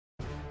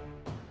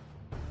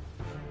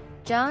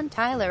John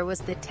Tyler was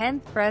the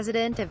 10th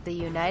President of the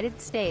United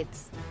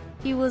States.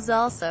 He was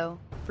also,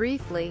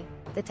 briefly,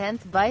 the 10th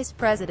Vice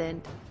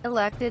President,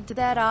 elected to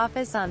that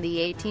office on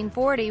the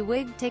 1840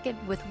 Whig ticket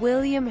with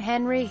William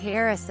Henry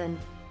Harrison.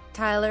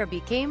 Tyler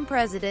became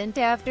president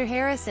after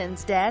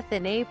Harrison's death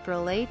in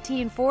April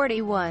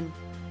 1841,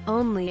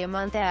 only a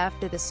month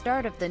after the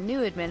start of the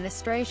new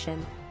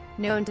administration,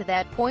 known to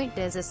that point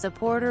as a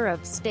supporter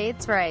of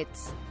states'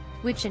 rights,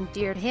 which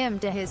endeared him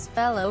to his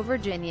fellow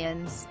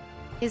Virginians.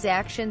 His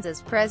actions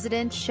as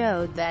president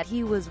showed that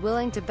he was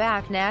willing to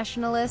back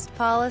nationalist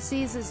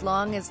policies as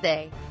long as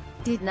they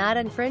did not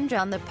infringe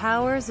on the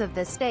powers of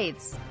the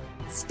states.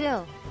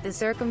 Still, the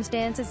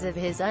circumstances of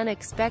his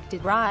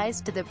unexpected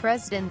rise to the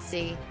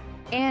presidency,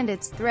 and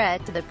its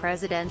threat to the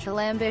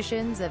presidential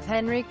ambitions of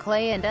Henry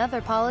Clay and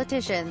other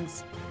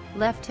politicians,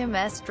 left him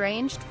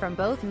estranged from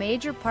both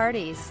major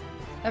parties.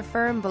 A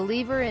firm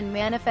believer in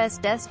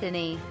manifest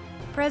destiny,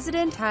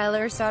 President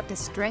Tyler sought to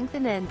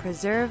strengthen and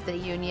preserve the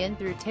Union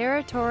through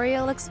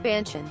territorial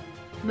expansion,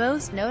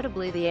 most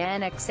notably the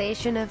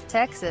annexation of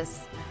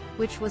Texas,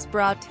 which was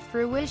brought to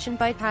fruition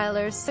by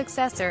Tyler's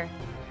successor,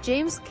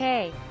 James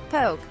K.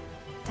 Polk.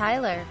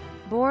 Tyler,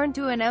 born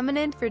to an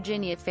eminent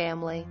Virginia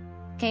family,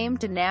 came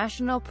to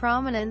national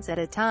prominence at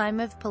a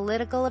time of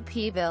political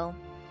upheaval.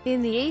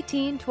 In the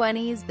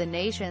 1820s, the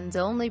nation's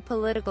only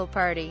political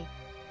party,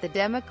 the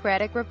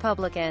Democratic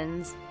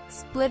Republicans,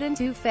 split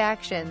into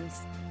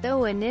factions.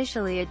 Though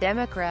initially a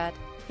Democrat,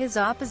 his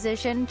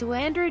opposition to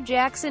Andrew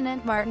Jackson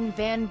and Martin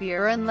Van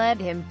Buren led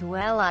him to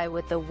ally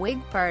with the Whig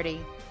Party.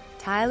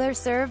 Tyler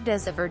served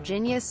as a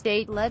Virginia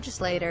state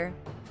legislator,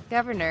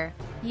 governor,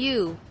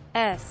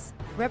 U.S.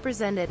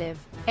 representative,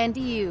 and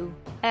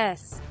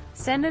U.S.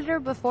 senator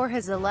before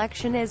his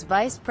election as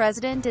vice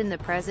president in the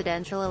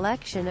presidential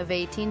election of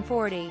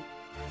 1840.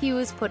 He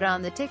was put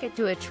on the ticket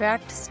to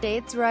attract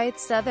states'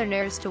 rights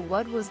Southerners to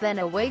what was then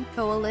a Whig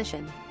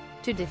coalition,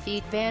 to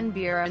defeat Van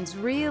Buren's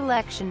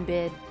re-election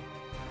bid.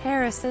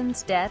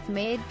 Harrison's death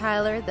made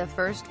Tyler the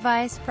first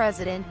vice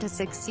president to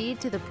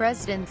succeed to the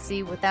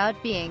presidency without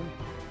being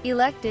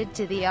elected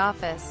to the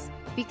office.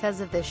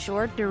 Because of the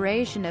short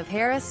duration of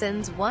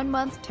Harrison's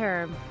one-month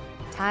term,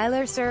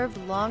 Tyler served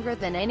longer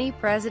than any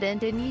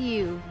president in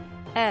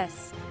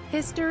U.S.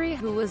 history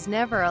who was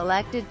never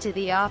elected to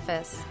the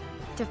office.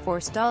 To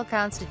forestall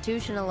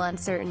constitutional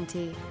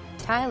uncertainty,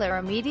 Tyler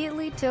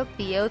immediately took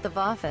the oath of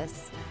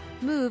office,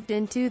 moved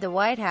into the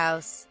White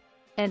House,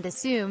 and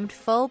assumed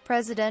full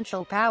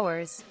presidential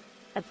powers,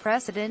 a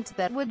precedent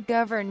that would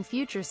govern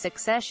future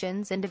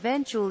successions and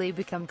eventually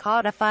become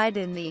codified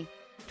in the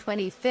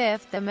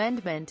 25th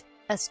Amendment.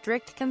 A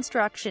strict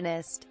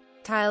constructionist,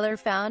 Tyler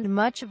found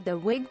much of the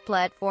Whig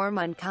platform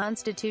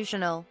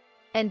unconstitutional,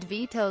 and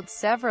vetoed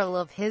several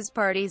of his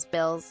party's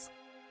bills.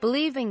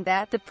 Believing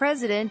that the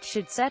president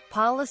should set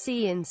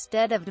policy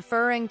instead of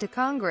deferring to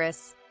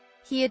Congress,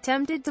 he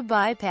attempted to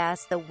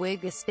bypass the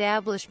Whig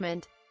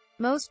establishment,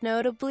 most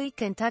notably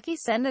Kentucky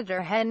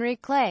Senator Henry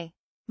Clay.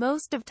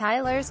 Most of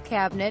Tyler's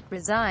cabinet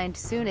resigned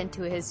soon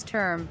into his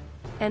term,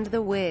 and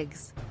the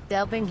Whigs,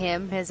 dubbing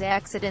him His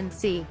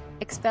Excellency,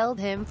 expelled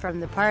him from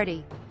the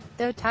party.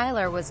 Though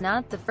Tyler was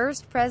not the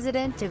first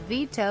president to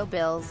veto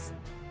bills,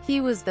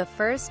 he was the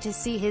first to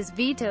see his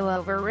veto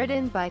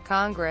overridden by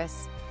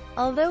Congress.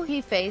 Although he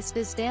faced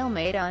a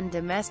stalemate on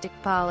domestic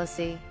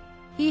policy,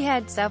 he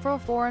had several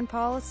foreign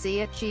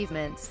policy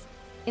achievements,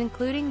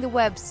 including the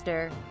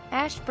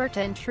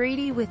Webster-Ashburton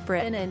Treaty with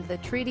Britain and the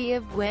Treaty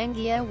of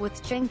Wanghia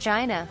with Qing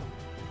China.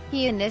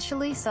 He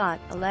initially sought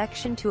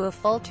election to a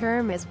full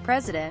term as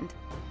president,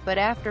 but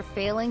after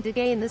failing to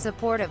gain the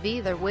support of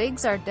either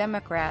Whigs or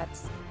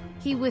Democrats,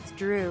 he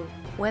withdrew.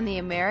 When the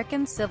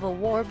American Civil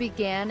War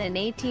began in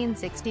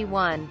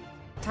 1861,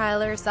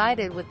 Tyler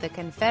sided with the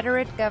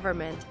Confederate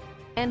government,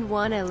 and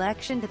won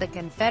election to the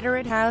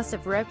Confederate House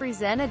of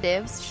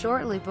Representatives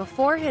shortly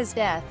before his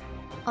death.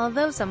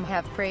 Although some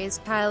have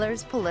praised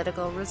Tyler's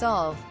political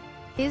resolve,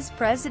 his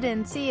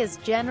presidency is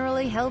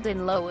generally held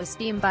in low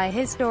esteem by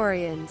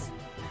historians.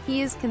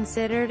 He is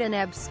considered an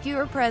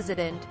obscure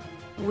president,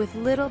 with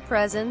little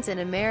presence in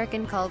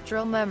American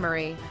cultural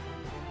memory.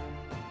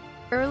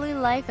 Early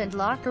life and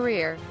law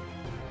career.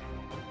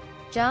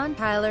 John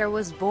Tyler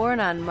was born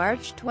on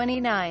March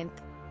 29,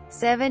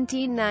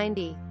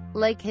 1790.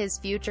 Like his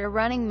future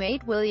running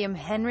mate William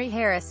Henry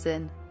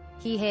Harrison,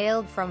 he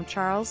hailed from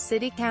Charles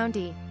City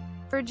County,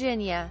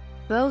 Virginia.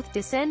 Both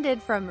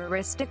descended from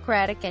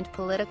aristocratic and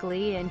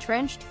politically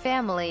entrenched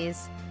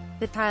families.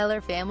 The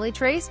Tyler family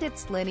traced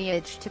its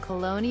lineage to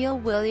colonial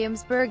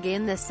Williamsburg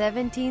in the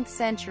 17th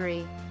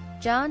century.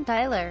 John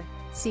Tyler,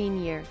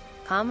 Sr.,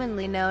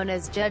 commonly known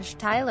as Judge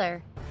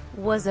Tyler,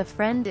 was a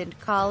friend and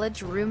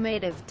college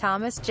roommate of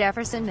Thomas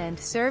Jefferson and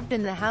served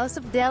in the House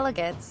of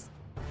Delegates,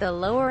 the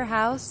lower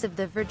house of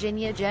the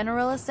Virginia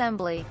General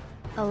Assembly,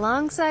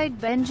 alongside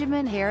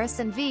Benjamin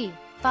Harrison V.,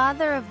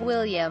 father of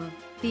William.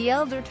 The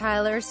elder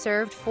Tyler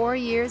served 4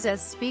 years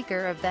as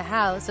Speaker of the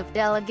House of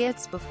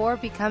Delegates before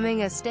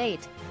becoming a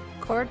state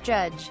court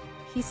judge.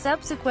 He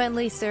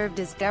subsequently served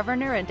as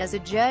governor and as a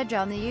judge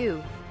on the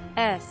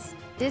U.S.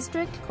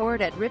 District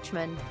Court at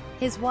Richmond.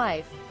 His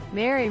wife,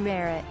 Mary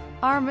Merritt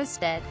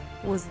Armistead,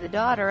 was the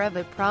daughter of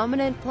a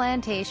prominent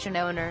plantation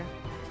owner,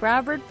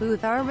 Robert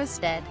Booth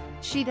Armistead.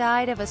 She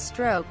died of a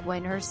stroke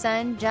when her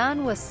son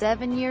John was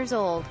 7 years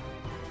old.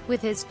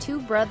 With his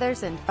 2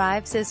 brothers and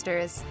 5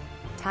 sisters,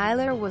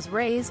 Tyler was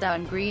raised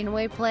on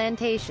Greenway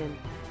Plantation,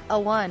 a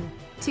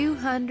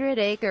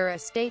 200-acre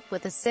estate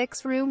with a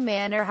 6-room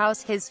manor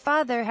house his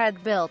father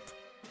had built.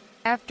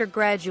 After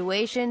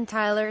graduation,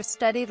 Tyler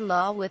studied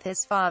law with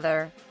his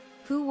father,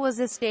 who was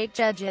a state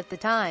judge at the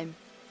time,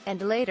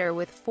 and later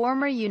with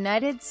former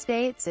United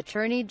States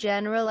Attorney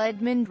General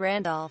Edmund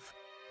Randolph.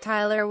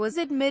 Tyler was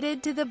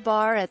admitted to the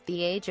bar at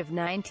the age of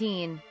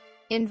 19.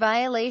 In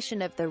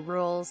violation of the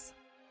rules,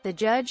 the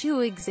judge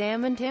who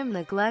examined him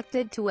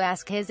neglected to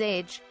ask his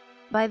age.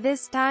 By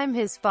this time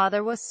his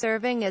father was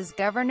serving as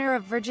governor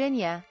of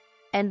Virginia,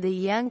 and the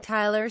young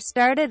Tyler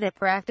started a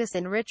practice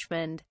in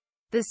Richmond,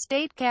 the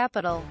state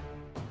capital.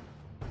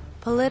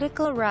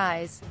 Political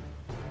rise.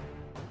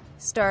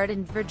 Start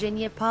in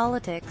Virginia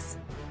politics.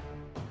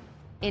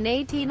 In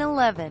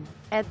 1811,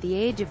 at the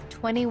age of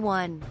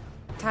 21,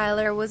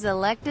 Tyler was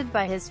elected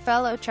by his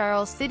fellow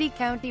Charles City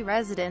County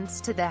residents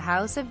to the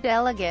House of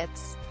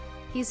Delegates.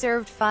 He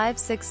served 5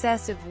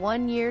 successive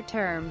one-year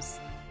terms,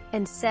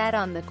 and sat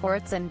on the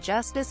Courts and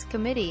Justice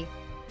Committee.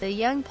 The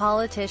young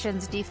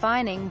politician's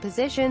defining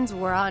positions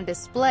were on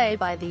display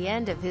by the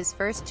end of his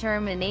first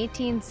term in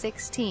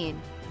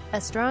 1816. A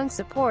strong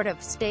support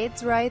of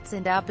states' rights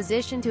and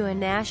opposition to a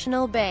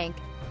national bank.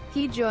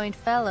 He joined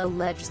fellow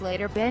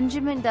legislator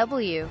Benjamin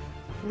W.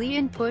 Lee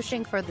in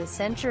pushing for the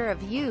censure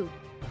of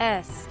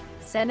U.S.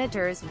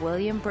 Senators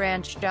William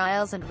Branch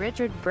Giles and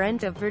Richard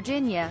Brent of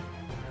Virginia,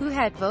 who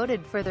had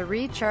voted for the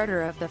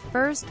recharter of the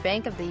First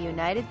Bank of the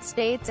United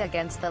States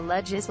against the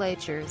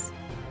legislature's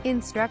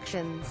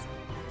instructions.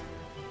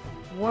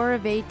 War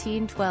of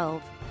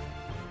 1812.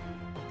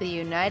 The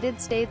United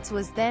States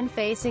was then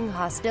facing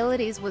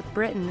hostilities with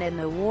Britain in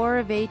the War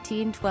of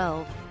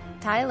 1812.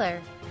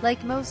 Tyler,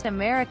 like most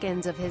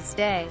Americans of his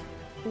day,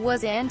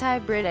 was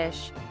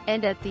anti-British,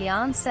 and at the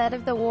onset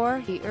of the war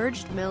he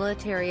urged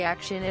military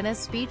action in a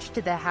speech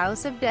to the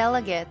House of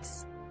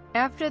Delegates.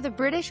 After the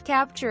British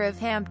capture of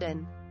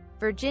Hampton,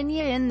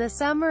 Virginia in the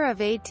summer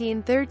of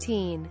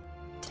 1813,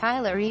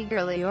 Tyler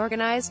eagerly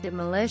organized a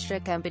militia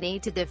company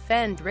to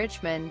defend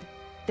Richmond,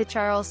 the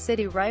Charles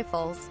City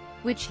Rifles,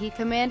 which he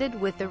commanded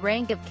with the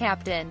rank of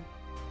captain.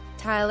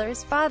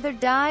 Tyler's father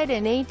died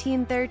in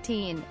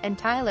 1813, and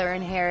Tyler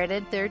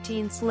inherited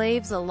 13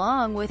 slaves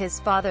along with his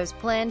father's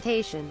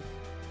plantation.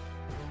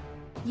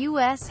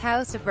 U.S.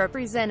 House of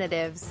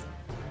Representatives.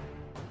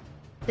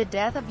 The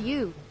death of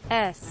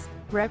U.S.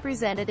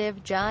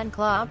 Representative John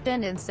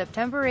Clopton in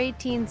September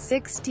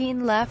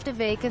 1816 left a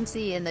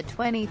vacancy in the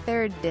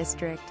 23rd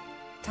District.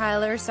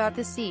 Tyler sought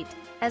the seat,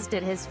 as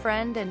did his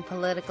friend and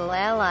political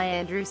ally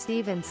Andrew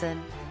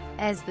Stevenson.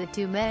 As the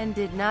two men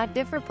did not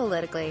differ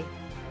politically,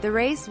 the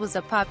race was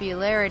a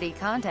popularity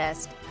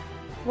contest.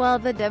 While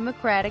the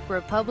Democratic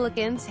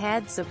Republicans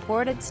had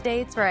supported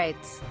states'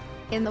 rights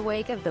in the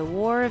wake of the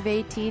War of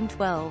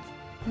 1812,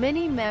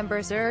 many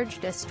members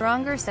urged a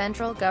stronger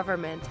central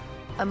government.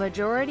 A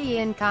majority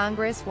in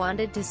Congress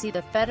wanted to see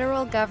the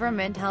federal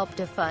government help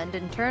to fund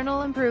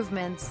internal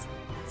improvements,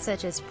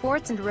 such as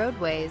ports and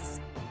roadways.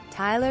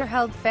 Tyler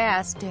held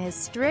fast to his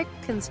strict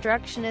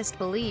constructionist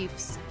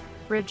beliefs,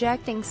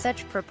 rejecting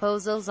such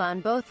proposals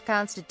on both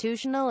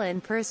constitutional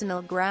and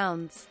personal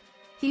grounds.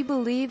 He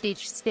believed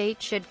each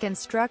state should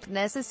construct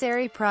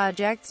necessary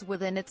projects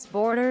within its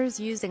borders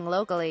using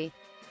locally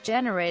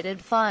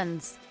generated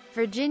funds.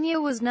 Virginia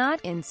was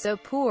not in so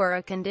poor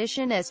a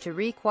condition as to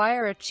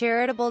require a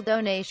charitable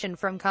donation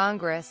from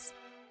Congress,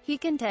 he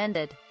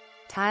contended.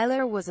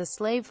 Tyler was a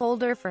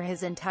slaveholder for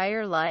his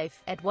entire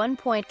life, at one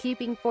point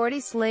keeping 40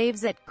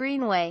 slaves at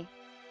Greenway.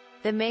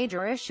 The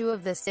major issue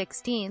of the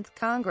 16th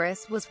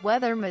Congress was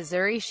whether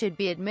Missouri should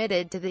be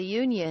admitted to the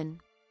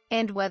Union,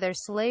 and whether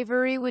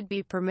slavery would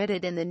be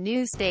permitted in the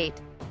new state.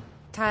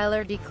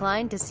 Tyler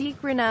declined to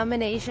seek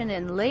renomination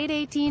in late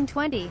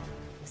 1820,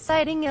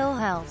 citing ill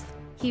health.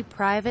 He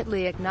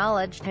privately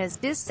acknowledged his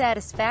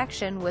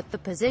dissatisfaction with the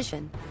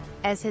position,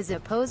 as his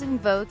opposing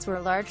votes were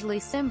largely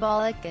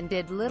symbolic and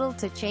did little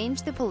to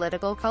change the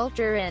political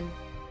culture in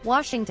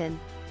Washington.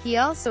 He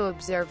also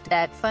observed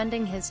that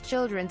funding his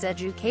children's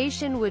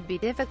education would be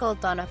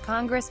difficult on a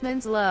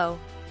congressman's low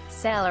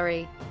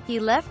salary. He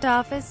left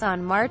office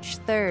on March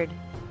 3,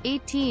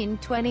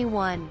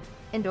 1821,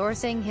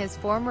 endorsing his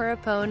former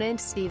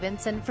opponent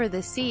Stevenson for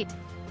the seat,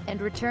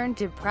 and returned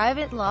to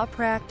private law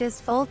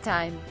practice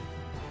full-time.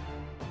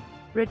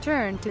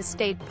 Return to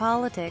state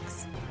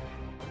politics.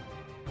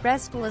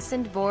 Restless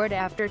and bored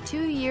after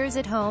 2 years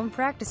at home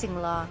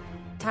practicing law,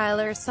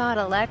 Tyler sought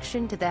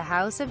election to the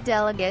House of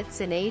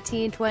Delegates in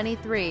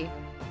 1823.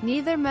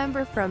 Neither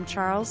member from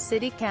Charles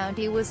City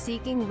County was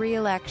seeking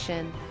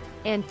re-election,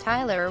 and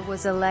Tyler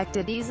was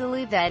elected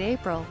easily that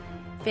April,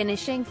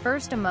 finishing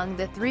first among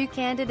the 3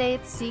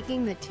 candidates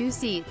seeking the 2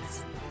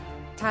 seats.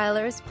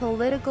 Tyler's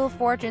political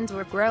fortunes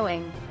were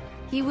growing.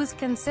 He was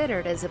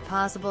considered as a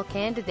possible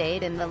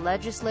candidate in the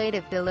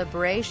legislative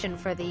deliberation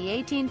for the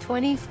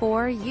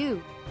 1824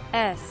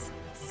 U.S.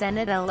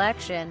 Senate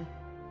election.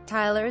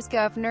 Tyler's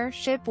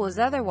governorship was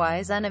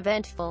otherwise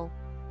uneventful.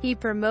 He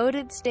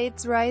promoted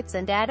states' rights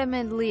and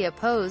adamantly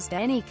opposed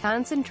any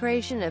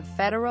concentration of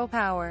federal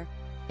power.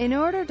 In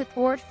order to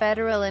thwart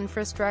federal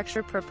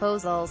infrastructure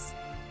proposals,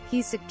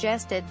 he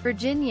suggested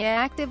Virginia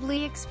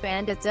actively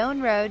expand its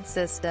own road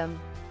system.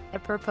 A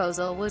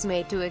proposal was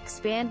made to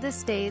expand the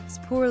state's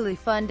poorly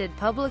funded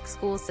public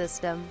school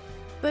system,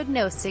 but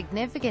no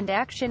significant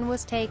action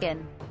was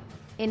taken.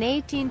 In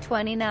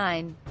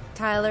 1829,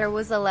 Tyler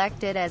was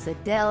elected as a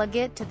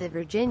delegate to the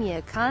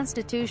Virginia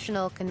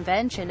Constitutional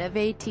Convention of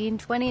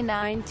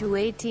 1829 to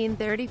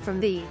 1830 from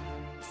the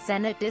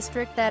Senate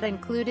district that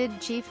included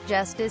Chief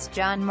Justice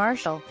John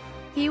Marshall.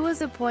 He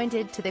was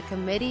appointed to the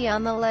Committee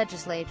on the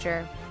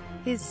Legislature.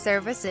 His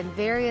service in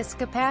various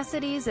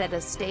capacities at a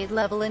state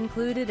level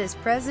included as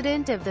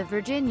president of the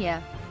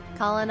Virginia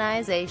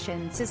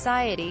Colonization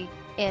Society,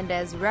 and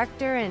as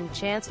rector and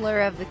chancellor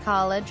of the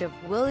College of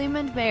William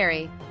and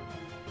Mary.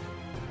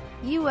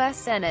 U.S.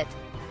 Senate.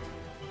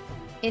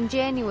 In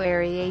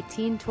January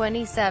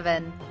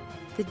 1827,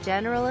 the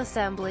General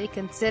Assembly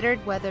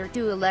considered whether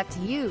to elect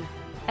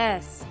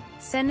U.S.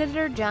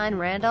 Senator John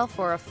Randolph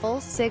for a full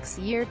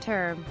 6-year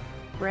term.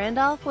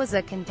 Randolph was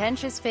a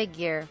contentious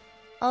figure.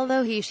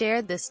 Although he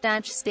shared the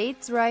staunch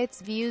states'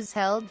 rights views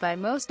held by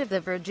most of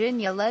the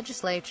Virginia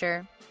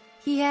legislature,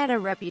 he had a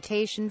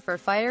reputation for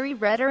fiery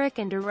rhetoric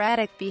and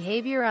erratic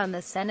behavior on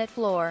the Senate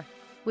floor,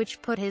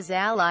 which put his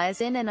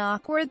allies in an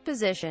awkward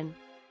position.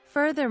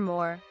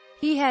 Furthermore,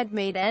 he had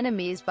made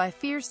enemies by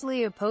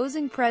fiercely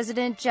opposing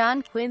President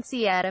John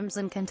Quincy Adams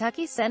and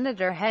Kentucky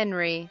Senator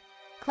Henry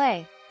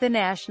Clay, the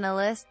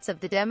nationalists of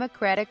the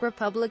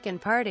Democratic-Republican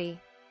Party,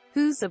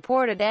 who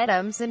supported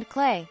Adams and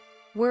Clay,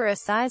 were a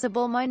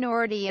sizable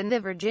minority in the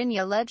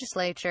Virginia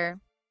legislature.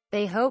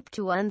 They hoped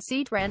to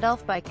unseat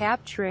Randolph by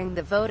capturing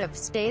the vote of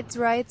states'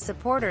 rights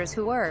supporters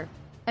who were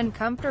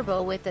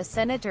uncomfortable with the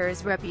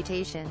senator's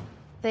reputation.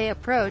 They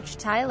approached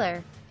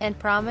Tyler and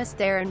promised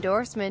their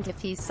endorsement if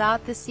he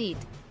sought the seat.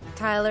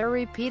 Tyler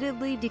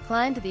repeatedly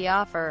declined the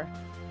offer,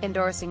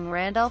 endorsing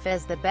Randolph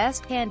as the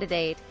best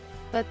candidate,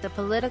 but the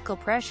political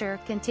pressure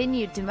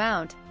continued to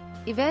mount.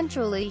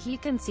 Eventually he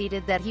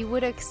conceded that he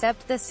would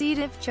accept the seat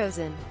if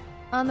chosen.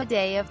 On the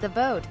day of the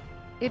vote,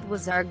 it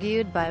was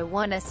argued by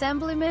one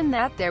assemblyman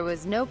that there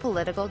was no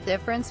political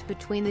difference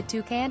between the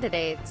two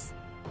candidates.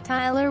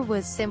 Tyler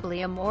was simply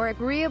a more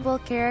agreeable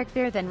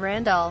character than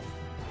Randolph.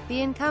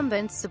 The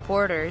incumbent's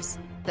supporters,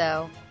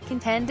 though,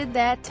 contended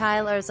that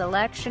Tyler's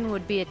election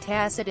would be a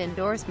tacit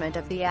endorsement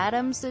of the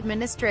Adams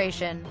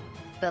administration.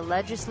 The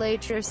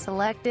legislature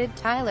selected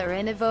Tyler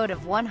in a vote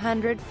of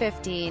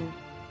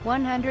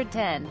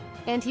 115-110,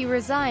 and he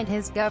resigned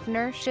his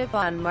governorship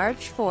on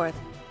March 4,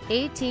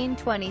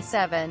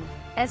 1827,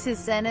 as his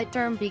Senate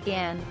term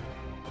began.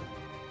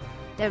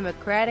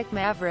 Democratic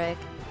maverick.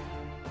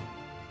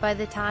 By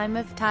the time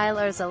of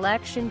Tyler's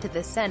election to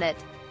the Senate,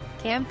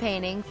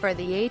 campaigning for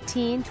the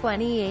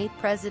 1828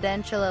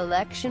 presidential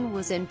election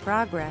was in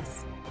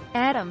progress.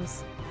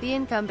 Adams, the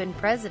incumbent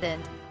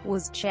president,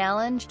 was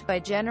challenged by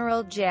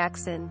General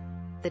Jackson.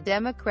 The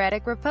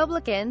Democratic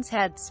Republicans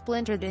had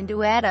splintered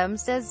into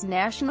Adams's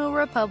National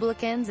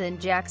Republicans and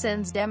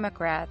Jackson's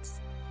Democrats.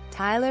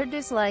 Tyler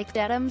disliked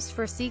Adams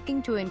for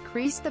seeking to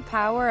increase the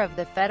power of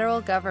the federal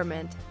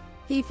government.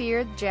 He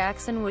feared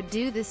Jackson would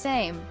do the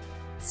same.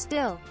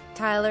 Still,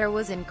 Tyler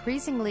was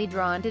increasingly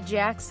drawn to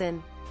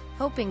Jackson,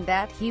 hoping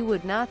that he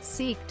would not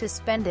seek to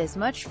spend as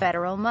much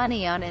federal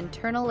money on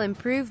internal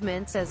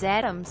improvements as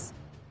Adams.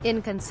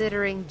 In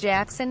considering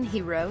Jackson,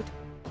 he wrote,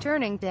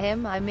 "Turning to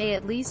him I may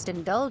at least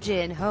indulge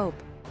in hope.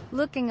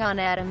 Looking on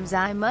Adams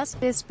I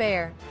must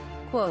despair."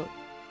 Quote,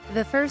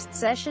 the first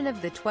session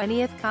of the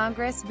 20th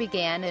Congress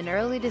began in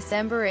early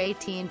December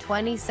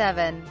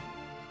 1827.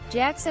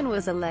 Jackson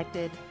was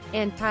elected,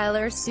 and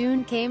Tyler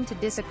soon came to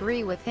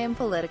disagree with him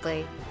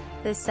politically.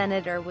 The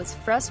senator was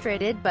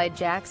frustrated by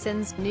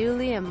Jackson's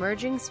newly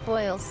emerging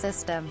spoils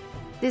system,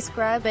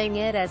 describing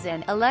it as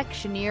an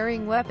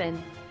electioneering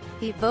weapon.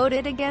 He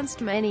voted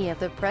against many of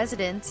the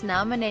president's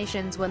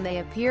nominations when they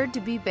appeared to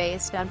be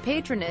based on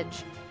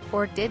patronage,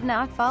 or did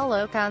not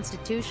follow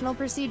constitutional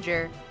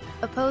procedure.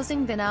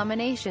 Opposing the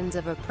nominations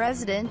of a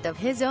president of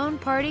his own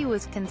party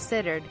was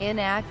considered an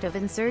act of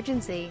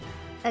insurgency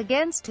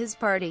against his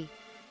party.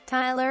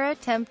 Tyler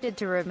attempted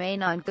to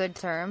remain on good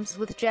terms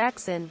with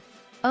Jackson,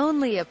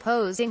 only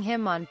opposing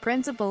him on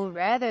principle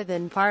rather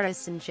than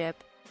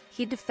partisanship.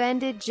 He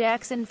defended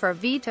Jackson for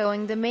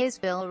vetoing the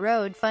Maysville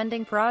Road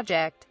funding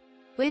project,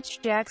 which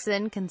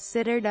Jackson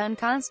considered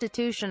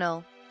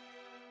unconstitutional.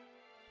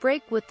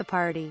 Break with the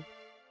party.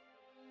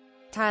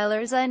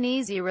 Tyler's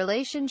uneasy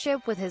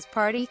relationship with his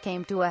party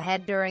came to a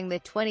head during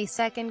the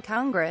 22nd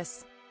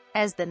Congress,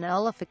 as the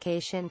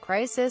nullification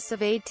crisis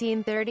of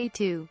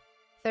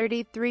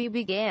 1832-33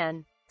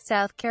 began.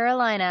 South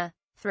Carolina,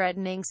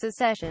 threatening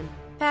secession,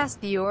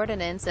 passed the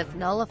Ordinance of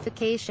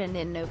Nullification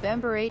in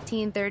November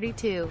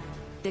 1832.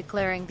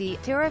 declaring the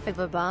Tariff of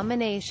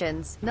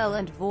Abominations null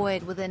and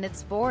void within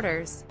its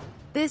borders.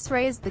 This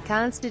raised the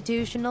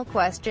constitutional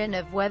question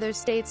of whether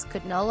states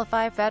could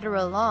nullify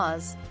federal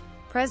laws.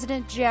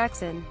 President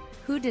Jackson,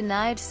 who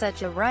denied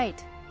such a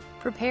right,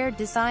 prepared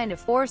to sign a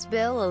force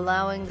bill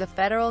allowing the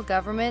federal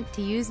government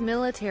to use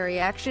military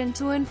action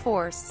to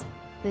enforce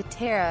the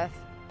tariff.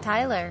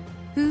 Tyler,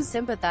 who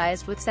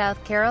sympathized with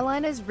South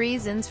Carolina's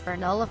reasons for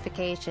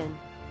nullification,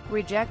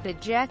 rejected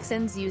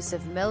Jackson's use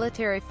of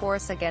military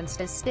force against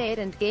his state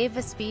and gave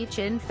a speech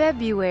in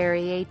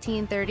February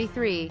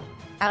 1833,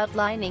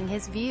 outlining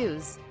his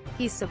views.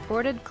 He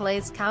supported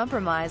Clay's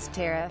compromise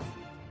tariff,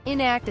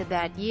 enacted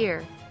that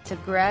year, to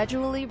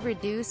gradually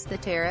reduce the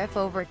tariff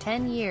over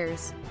 10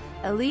 years,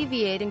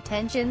 alleviating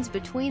tensions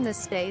between the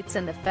states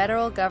and the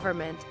federal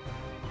government.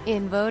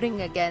 In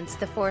voting against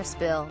the force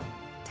bill,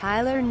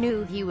 Tyler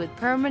knew he would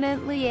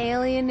permanently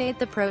alienate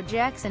the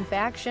pro-Jackson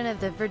faction of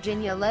the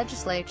Virginia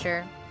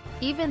legislature.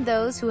 Even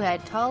those who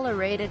had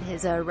tolerated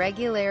his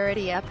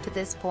irregularity up to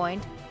this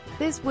point,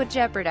 this would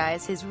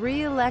jeopardize his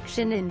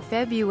re-election in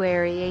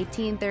February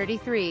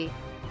 1833,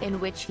 in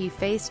which he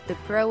faced the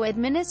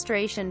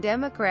pro-administration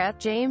Democrat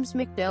James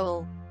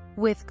McDowell.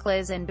 With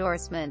Clay's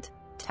endorsement,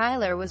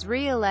 Tyler was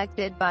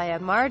re-elected by a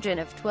margin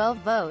of 12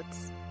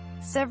 votes.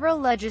 Several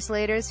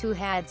legislators who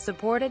had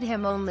supported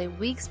him only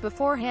weeks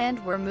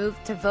beforehand were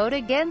moved to vote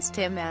against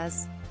him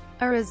as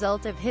a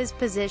result of his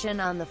position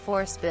on the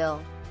force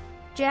bill.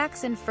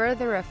 Jackson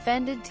further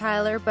offended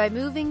Tyler by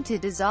moving to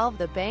dissolve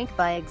the bank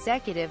by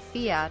executive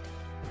fiat.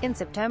 In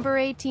September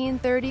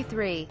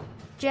 1833,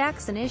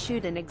 Jackson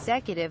issued an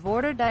executive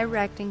order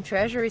directing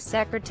Treasury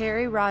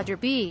Secretary Roger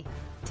B.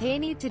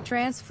 Taney to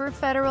transfer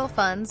federal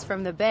funds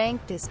from the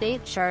bank to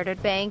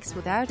state-chartered banks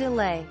without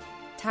delay.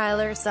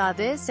 Tyler saw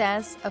this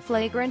as a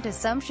flagrant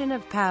assumption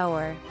of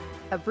power,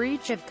 a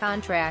breach of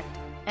contract,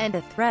 and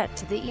a threat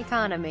to the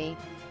economy.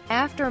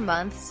 After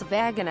months of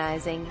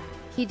agonizing,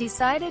 he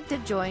decided to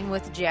join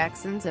with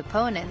Jackson's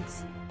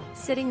opponents.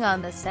 Sitting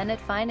on the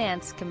Senate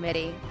Finance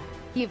Committee,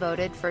 he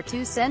voted for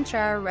 2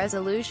 censure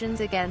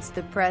resolutions against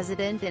the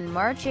president in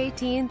March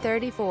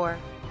 1834.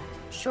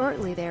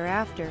 Shortly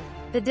thereafter,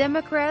 the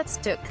Democrats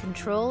took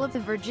control of the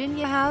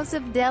Virginia House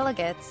of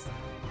Delegates.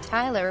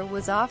 Tyler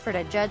was offered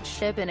a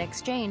judgeship in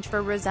exchange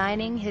for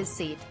resigning his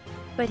seat,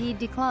 but he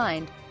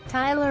declined.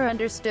 Tyler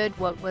understood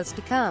what was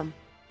to come.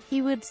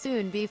 He would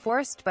soon be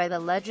forced by the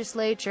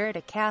legislature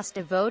to cast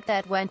a vote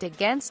that went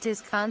against his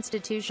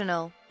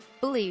constitutional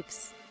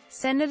beliefs.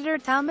 Senator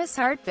Thomas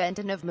Hart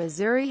Benton of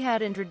Missouri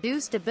had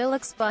introduced a bill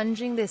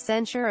expunging the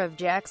censure of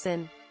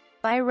Jackson.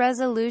 By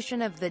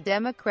resolution of the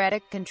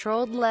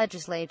Democratic-controlled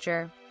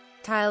legislature,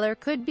 Tyler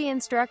could be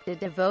instructed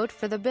to vote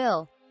for the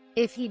bill.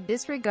 If he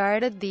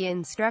disregarded the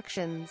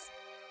instructions,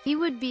 he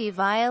would be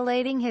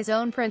violating his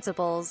own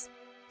principles.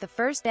 The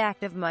first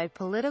act of my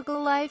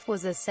political life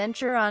was a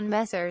censure on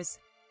Messrs.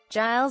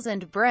 Giles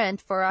and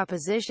Brent for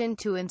opposition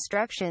to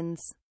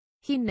instructions.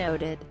 He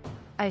noted,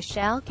 "I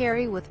shall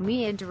carry with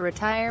me into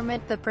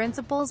retirement the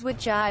principles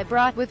which I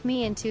brought with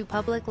me into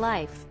public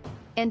life,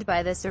 and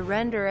by the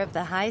surrender of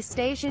the high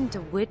station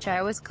to which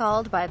I was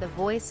called by the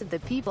voice of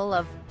the people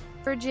of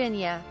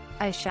Virginia,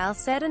 I shall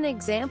set an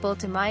example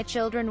to my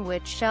children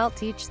which shall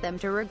teach them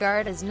to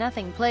regard as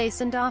nothing place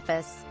and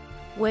office,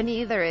 when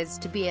either is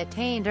to be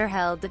attained or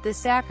held at the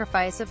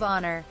sacrifice of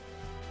honor."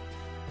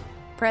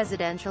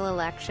 Presidential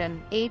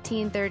election,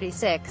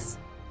 1836.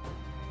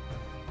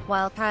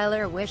 While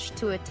Tyler wished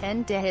to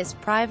attend to his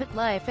private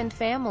life and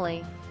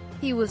family,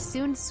 he was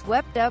soon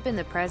swept up in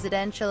the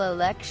presidential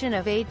election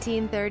of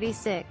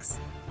 1836.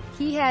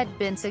 He had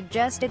been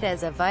suggested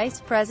as a vice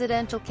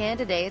presidential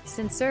candidate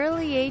since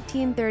early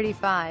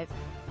 1835,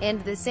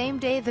 and the same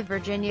day the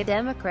Virginia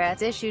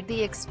Democrats issued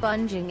the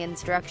expunging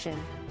instruction,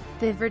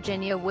 the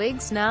Virginia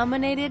Whigs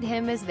nominated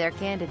him as their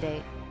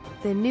candidate.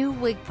 The new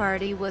Whig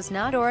Party was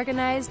not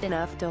organized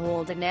enough to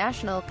hold a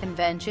national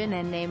convention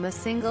and name a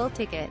single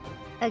ticket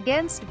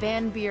against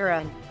Van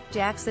Buren,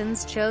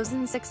 Jackson's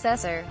chosen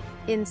successor.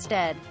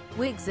 Instead,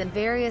 Whigs in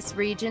various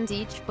regions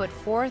each put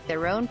forth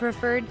their own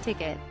preferred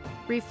ticket,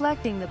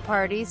 reflecting the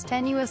party's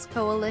tenuous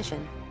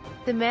coalition.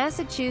 The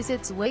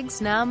Massachusetts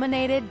Whigs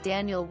nominated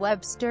Daniel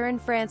Webster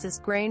and Francis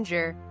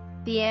Granger.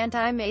 The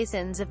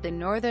anti-Masons of the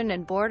northern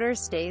and border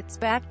states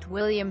backed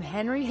William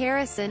Henry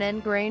Harrison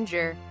and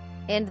Granger,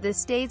 and the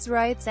states'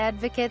 rights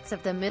advocates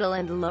of the Middle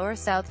and Lower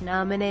South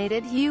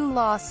nominated Hugh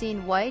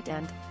Lawson White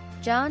and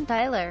John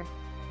Tyler.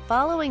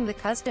 Following the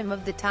custom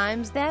of the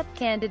times that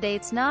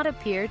candidates not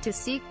appear to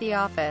seek the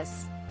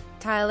office,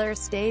 Tyler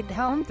stayed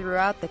home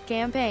throughout the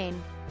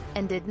campaign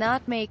and did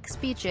not make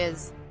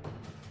speeches.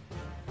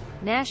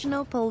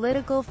 National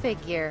political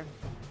figure.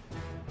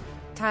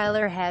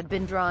 Tyler had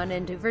been drawn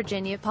into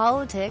Virginia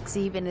politics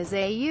even as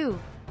a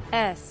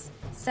U.S.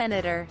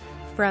 Senator.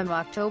 From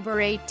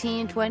October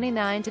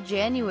 1829 to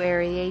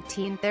January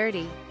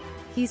 1830,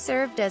 he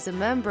served as a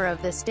member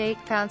of the state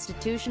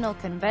constitutional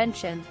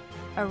convention,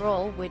 a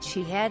role which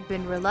he had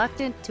been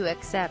reluctant to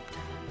accept.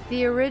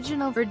 The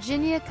original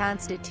Virginia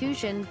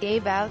Constitution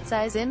gave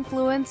outsized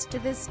influence to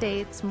the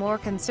state's more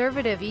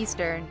conservative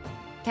eastern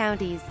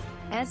counties,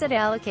 as it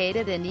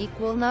allocated an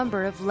equal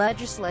number of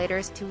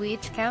legislators to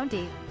each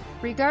county,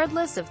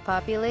 regardless of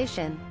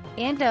population,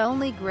 and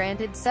only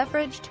granted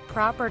suffrage to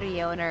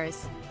property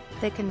owners.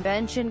 The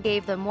convention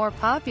gave the more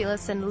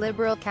populous and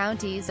liberal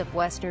counties of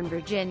Western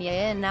Virginia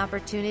an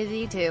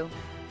opportunity to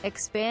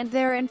expand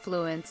their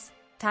influence.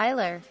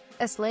 Tyler,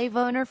 a slave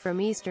owner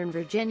from Eastern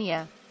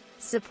Virginia,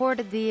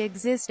 supported the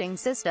existing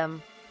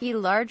system. He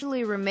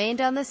largely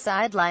remained on the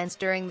sidelines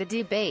during the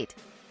debate.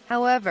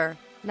 However,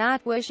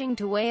 not wishing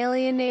to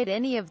alienate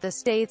any of the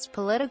state's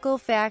political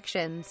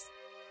factions,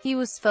 he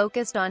was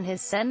focused on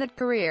his Senate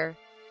career,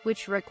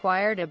 which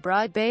required a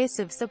broad base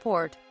of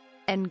support,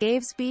 and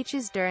gave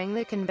speeches during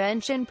the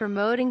convention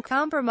promoting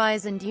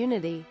compromise and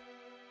unity.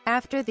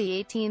 After the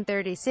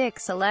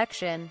 1836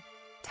 election,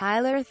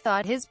 Tyler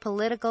thought his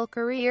political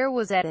career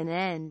was at an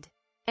end,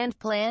 and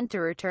planned to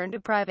return to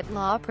private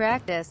law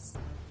practice.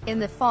 In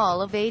the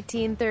fall of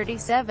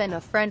 1837,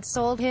 a friend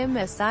sold him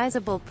a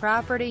sizable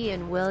property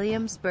in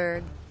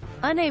Williamsburg.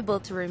 Unable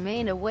to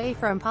remain away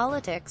from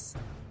politics,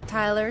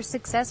 Tyler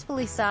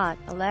successfully sought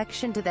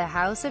election to the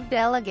House of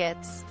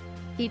Delegates.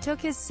 He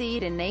took his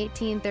seat in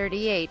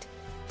 1838.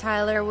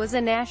 Tyler was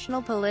a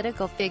national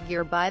political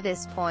figure by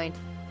this point,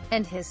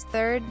 and his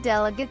third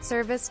delegate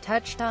service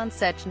touched on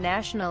such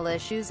national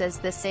issues as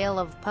the sale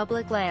of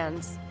public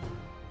lands.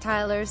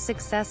 Tyler's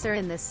successor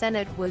in the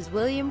Senate was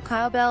William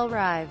Cobell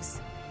Rives,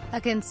 a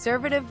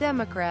conservative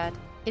Democrat.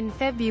 In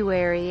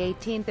February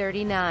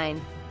 1839,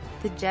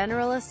 the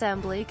General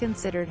Assembly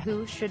considered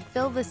who should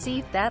fill the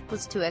seat that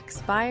was to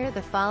expire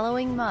the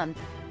following month.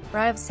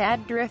 Rives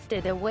had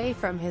drifted away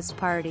from his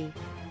party,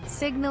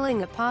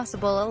 signaling a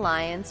possible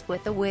alliance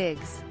with the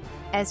Whigs.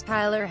 As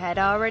Tyler had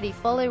already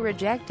fully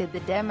rejected the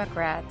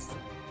Democrats,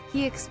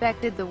 he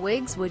expected the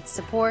Whigs would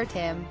support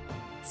him.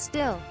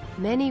 Still,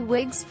 many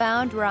Whigs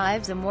found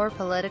Rives a more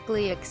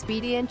politically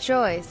expedient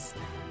choice,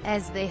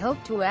 as they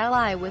hoped to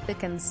ally with the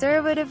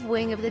conservative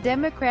wing of the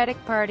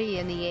Democratic Party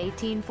in the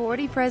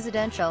 1840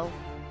 presidential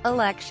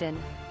election.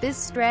 This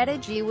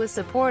strategy was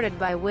supported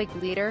by Whig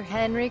leader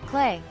Henry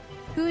Clay,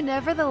 who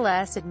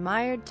nevertheless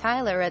admired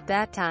Tyler at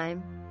that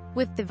time.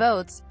 With the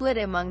vote split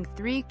among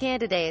three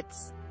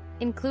candidates,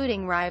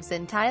 including Rives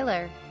and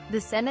Tyler,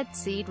 the Senate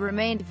seat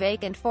remained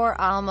vacant for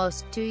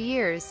almost 2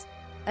 years,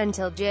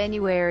 until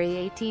January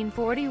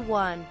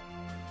 1841.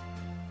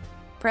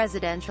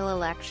 Presidential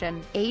election,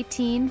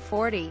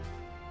 1840.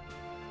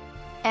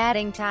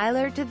 Adding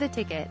Tyler to the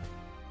ticket.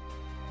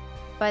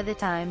 By the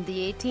time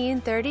the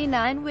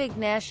 1839 Whig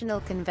National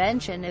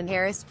Convention in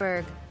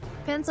Harrisburg,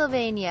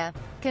 Pennsylvania,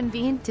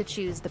 convened to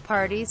choose the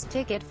party's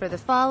ticket for the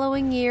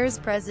following year's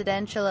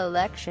presidential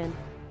election,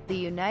 the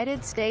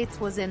United States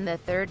was in the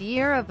third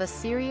year of a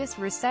serious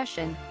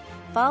recession.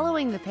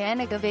 Following the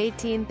Panic of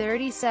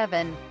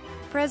 1837,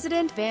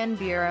 President Van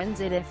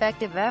Buren's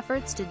ineffective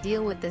efforts to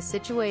deal with the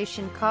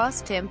situation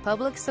cost him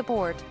public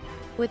support.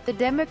 With the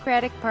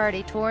Democratic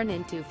Party torn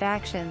into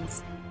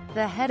factions,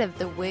 the head of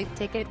the Whig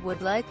ticket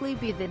would likely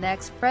be the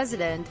next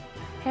president.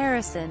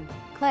 Harrison,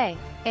 Clay,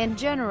 and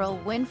General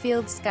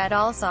Winfield Scott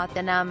all sought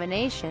the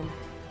nomination.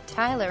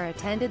 Tyler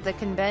attended the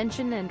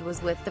convention and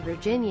was with the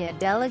Virginia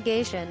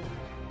delegation,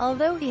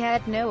 although he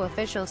had no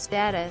official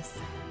status.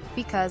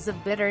 Because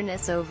of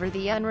bitterness over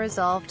the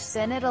unresolved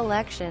Senate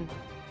election,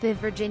 the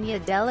Virginia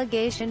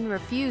delegation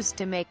refused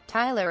to make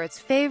Tyler its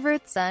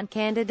favorite son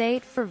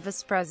candidate for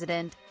vice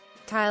president.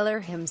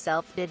 Tyler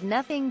himself did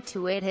nothing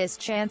to aid his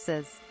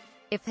chances.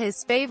 If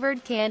his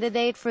favored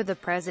candidate for the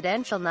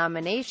presidential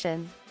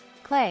nomination,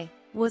 Clay,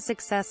 was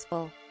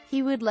successful,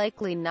 he would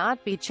likely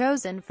not be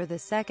chosen for the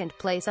second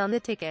place on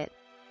the ticket,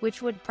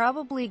 which would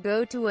probably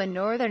go to a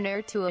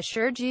northerner to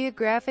assure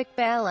geographic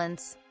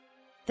balance.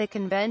 The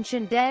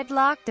convention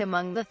deadlocked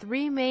among the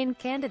three main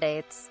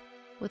candidates,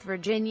 with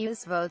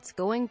Virginia's votes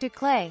going to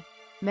Clay.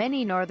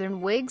 Many Northern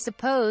Whigs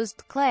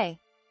opposed Clay,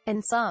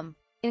 and some,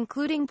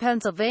 including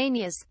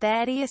Pennsylvania's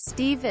Thaddeus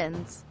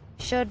Stevens,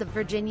 showed the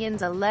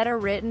Virginians a letter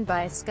written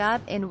by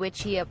Scott in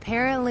which he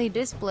apparently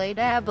displayed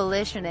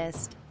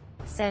abolitionist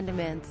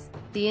sentiments.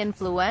 The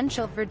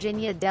influential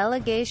Virginia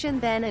delegation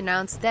then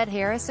announced that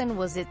Harrison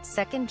was its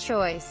second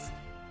choice,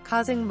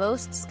 causing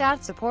most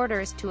Scott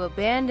supporters to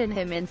abandon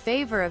him in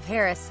favor of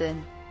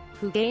Harrison,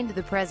 who gained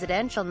the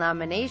presidential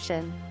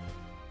nomination.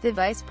 The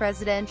vice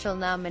presidential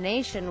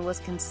nomination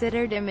was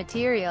considered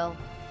immaterial.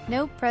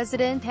 No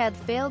president had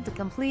failed to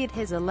complete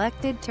his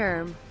elected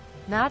term.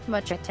 Not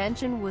much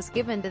attention was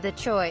given to the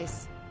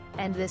choice,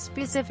 and the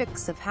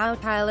specifics of how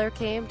Tyler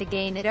came to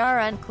gain it are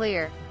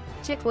unclear.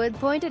 Chitwood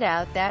pointed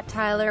out that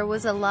Tyler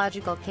was a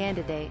logical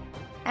candidate.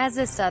 As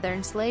a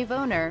Southern slave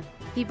owner,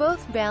 he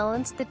both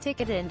balanced the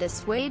ticket and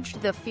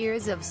assuaged the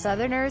fears of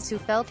Southerners who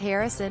felt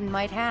Harrison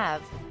might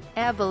have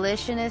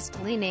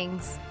abolitionist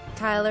leanings.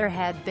 Tyler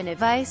had been a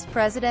vice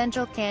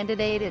presidential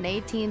candidate in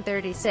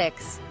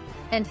 1836,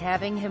 and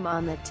having him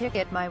on the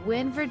ticket might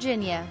win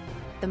Virginia,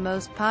 the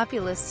most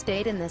populous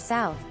state in the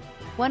South.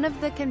 One of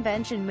the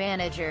convention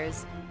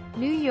managers,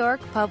 New York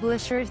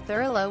publisher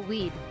Thurlow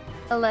Weed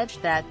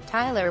alleged that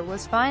Tyler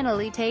was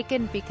finally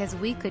taken because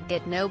we could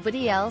get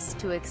nobody else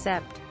to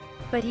accept.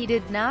 But he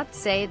did not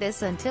say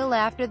this until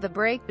after the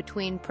break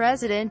between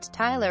President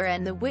Tyler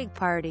and the Whig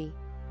Party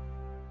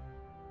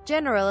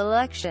general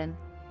election.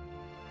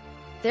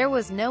 There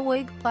was no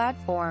Whig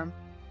platform.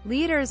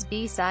 Leaders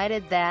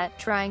decided that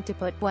trying to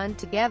put one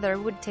together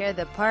would tear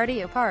the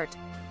party apart.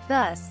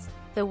 Thus,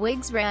 the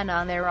Whigs ran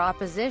on their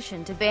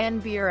opposition to Van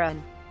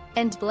Buren,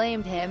 and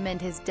blamed him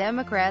and his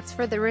Democrats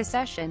for the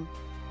recession.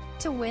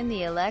 To win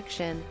the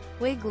election,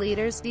 Whig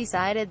leaders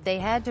decided they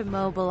had to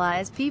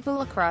mobilize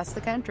people across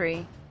the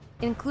country,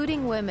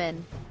 including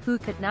women, who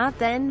could not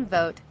then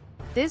vote.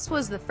 This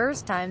was the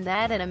first time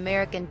that an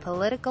American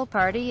political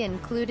party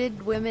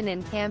included women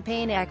in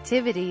campaign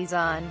activities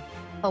on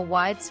a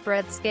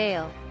widespread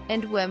scale,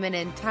 and women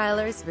in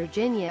Tyler's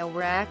Virginia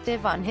were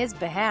active on his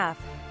behalf.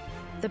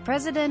 The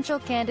presidential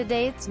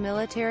candidate's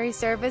military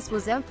service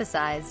was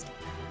emphasized.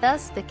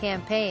 Thus the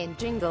campaign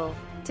jingle,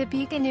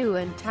 Tippecanoe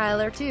and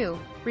Tyler too,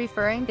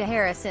 referring to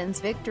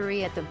Harrison's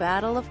victory at the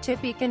Battle of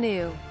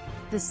Tippecanoe.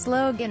 The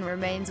slogan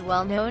remains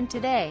well known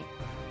today.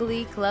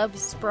 Glee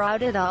clubs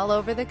sprouted all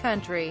over the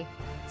country,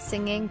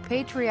 singing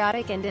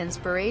patriotic and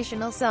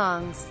inspirational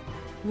songs.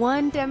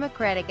 One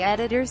Democratic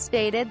editor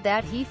stated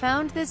that he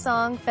found the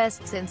song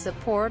fests in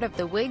support of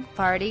the Whig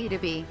Party to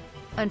be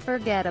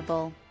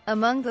unforgettable.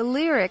 Among the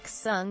lyrics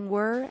sung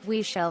were,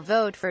 "We shall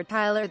vote for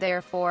Tyler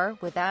therefore,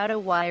 without a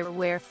why or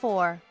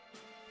wherefore."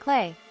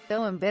 Clay,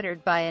 though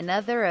embittered by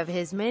another of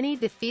his many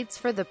defeats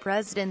for the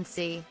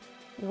presidency,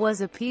 was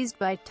appeased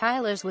by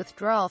Tyler's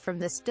withdrawal from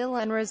the still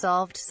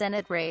unresolved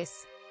Senate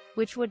race,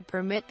 which would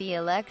permit the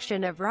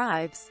election of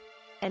Rives,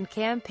 and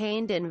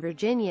campaigned in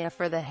Virginia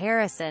for the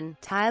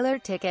Harrison-Tyler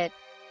ticket.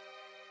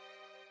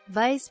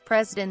 Vice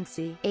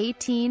Presidency,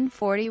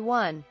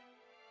 1841.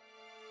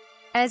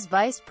 As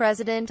Vice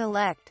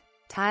President-elect,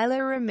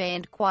 Tyler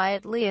remained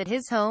quietly at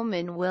his home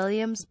in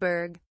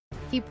Williamsburg.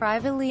 He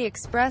privately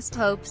expressed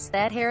hopes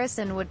that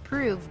Harrison would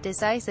prove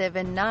decisive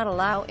and not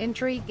allow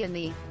intrigue in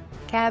the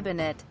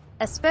cabinet,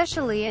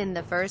 especially in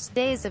the first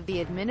days of the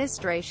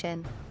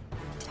administration.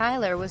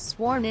 Tyler was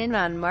sworn in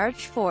on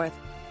March 4,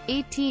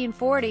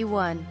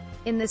 1841,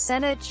 in the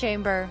Senate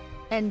chamber,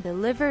 and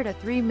delivered a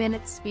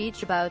 3-minute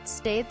speech about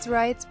states'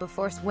 rights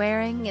before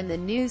swearing in the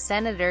new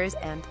senators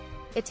and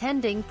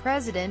attending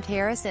President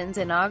Harrison's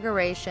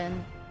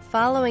inauguration.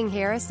 Following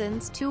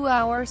Harrison's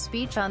 2-hour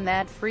speech on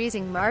that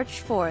freezing March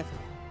 4,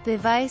 the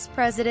vice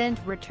president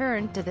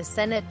returned to the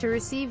Senate to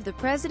receive the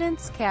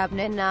president's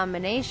cabinet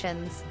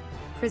nominations,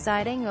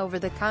 presiding over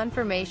the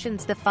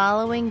confirmations the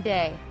following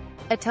day.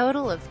 A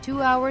total of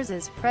 2 hours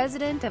as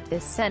president of the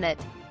Senate,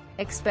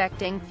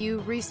 expecting few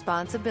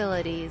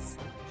responsibilities.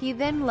 He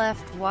then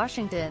left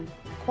Washington,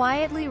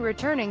 quietly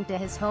returning to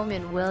his home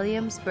in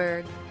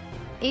Williamsburg.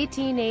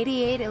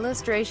 1888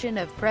 illustration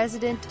of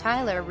President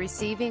Tyler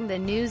receiving the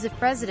news of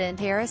President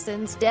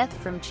Harrison's death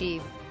from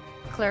Chief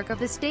Clerk of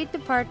the State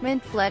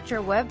Department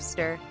Fletcher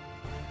Webster.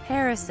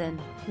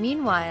 Harrison,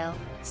 meanwhile,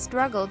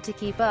 struggled to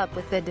keep up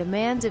with the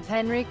demands of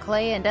Henry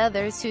Clay and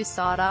others who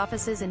sought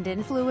offices and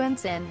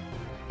influence in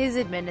his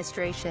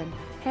administration.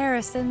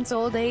 Harrison's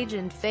old age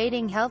and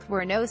fading health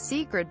were no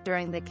secret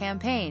during the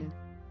campaign,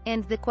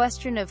 and the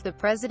question of the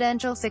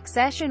presidential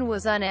succession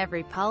was on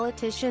every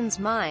politician's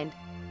mind.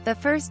 The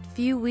first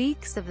few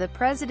weeks of the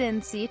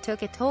presidency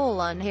took a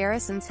toll on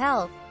Harrison's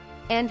health,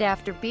 and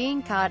after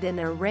being caught in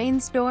a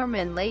rainstorm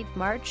in late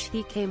March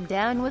he came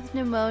down with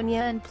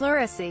pneumonia and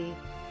pleurisy.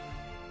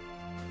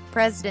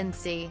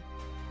 Presidency.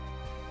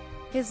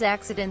 His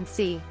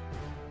accidency.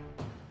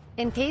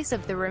 In case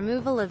of the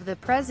removal of the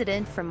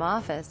president from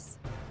office,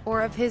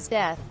 or of his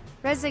death,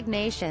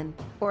 resignation,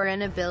 or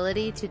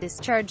inability to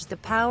discharge the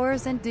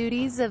powers and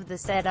duties of the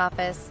said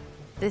office,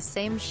 the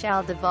same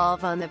shall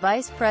devolve on the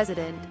vice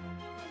president.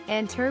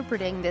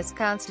 Interpreting this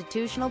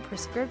constitutional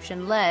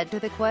prescription led to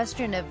the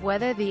question of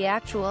whether the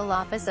actual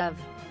office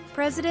of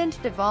president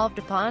devolved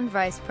upon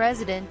Vice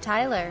President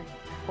Tyler,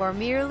 or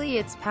merely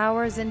its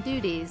powers and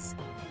duties.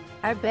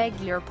 I beg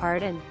your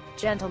pardon,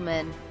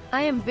 gentlemen.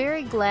 I am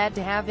very glad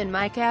to have in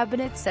my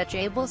cabinet such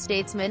able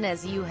statesmen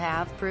as you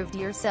have proved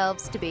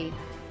yourselves to be,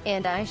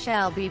 and I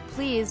shall be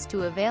pleased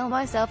to avail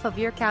myself of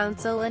your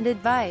counsel and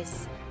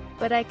advice.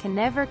 But I can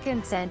never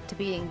consent to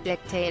being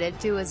dictated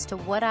to as to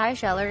what I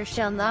shall or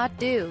shall not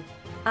do.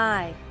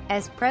 I,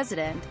 as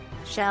President,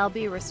 shall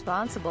be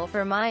responsible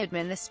for my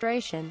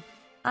administration.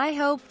 I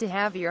hope to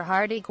have your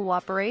hearty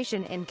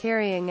cooperation in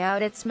carrying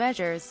out its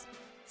measures.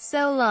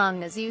 So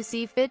long as you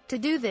see fit to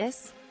do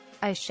this,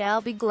 I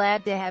shall be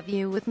glad to have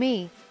you with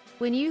me.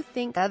 When you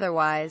think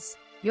otherwise,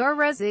 your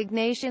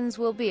resignations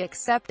will be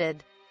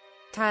accepted.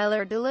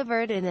 Tyler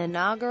delivered an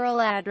inaugural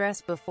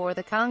address before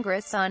the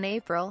Congress on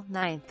April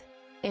 9,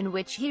 in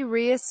which he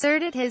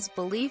reasserted his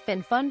belief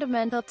in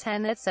fundamental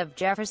tenets of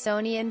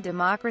Jeffersonian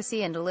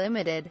democracy and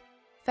limited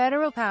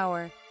federal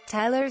power.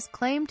 Tyler's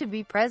claim to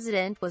be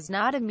president was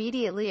not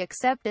immediately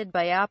accepted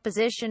by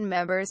opposition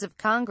members of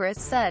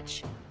Congress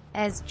such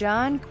as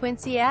John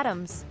Quincy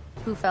Adams,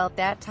 who felt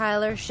that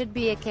Tyler should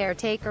be a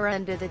caretaker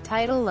under the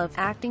title of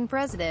acting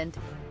president,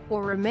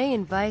 or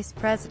remain vice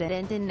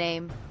president in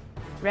name.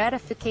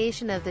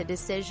 Ratification of the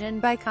decision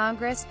by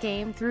Congress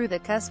came through the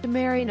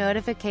customary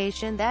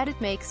notification that it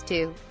makes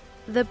to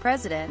the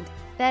president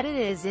that it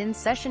is in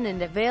session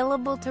and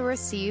available to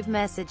receive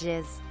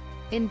messages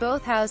in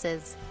both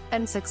houses.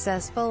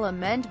 Unsuccessful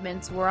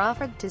amendments were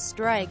offered to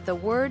strike the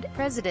word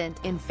president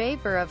in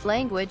favor of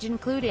language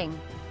including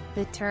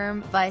the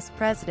term vice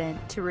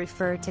president to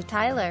refer to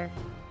Tyler.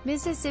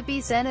 Mississippi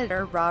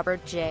Senator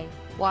Robert J.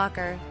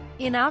 Walker,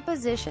 in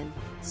opposition,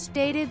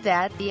 stated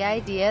that the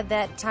idea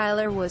that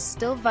Tyler was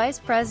still vice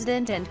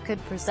president and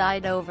could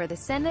preside over the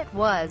Senate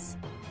was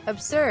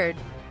absurd.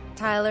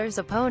 Tyler's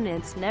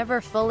opponents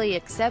never fully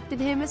accepted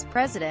him as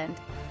president.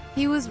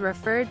 He was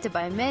referred to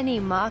by many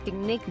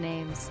mocking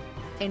nicknames,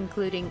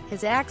 including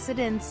his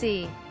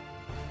accidency,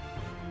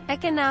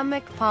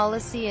 economic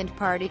policy and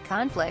party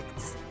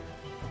conflicts.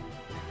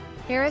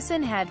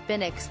 Harrison had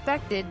been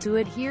expected to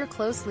adhere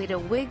closely to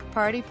Whig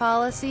party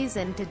policies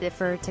and to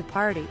defer to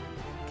party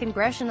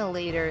congressional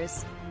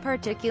leaders,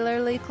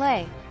 particularly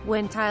Clay.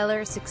 When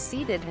Tyler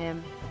succeeded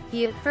him,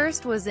 he at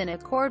first was in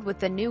accord with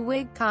the new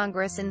Whig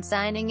Congress in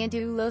signing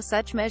into law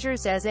such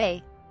measures as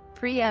a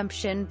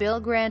preemption bill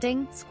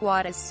granting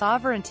squatters'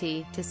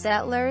 sovereignty to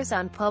settlers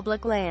on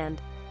public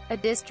land, a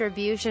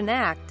distribution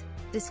act,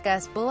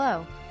 discussed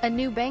below, a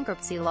new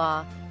bankruptcy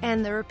law,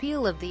 and the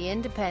repeal of the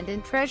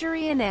independent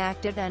treasury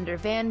enacted under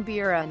Van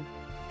Buren.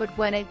 But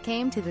when it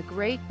came to the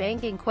great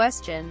banking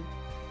question,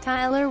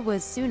 Tyler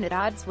was soon at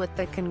odds with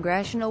the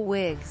congressional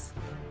Whigs.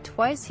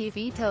 Twice he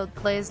vetoed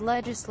Clay's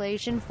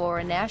legislation for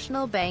a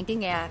national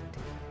banking act.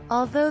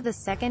 Although the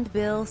second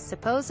bill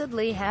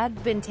supposedly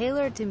had been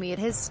tailored to meet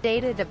his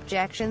stated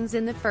objections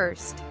in the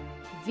first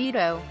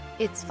veto,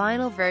 its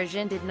final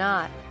version did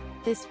not.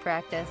 This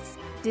practice,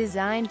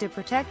 designed to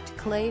protect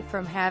Clay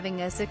from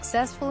having a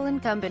successful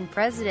incumbent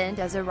president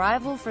as a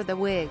rival for the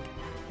Whig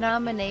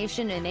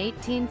nomination in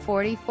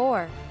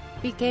 1844,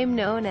 became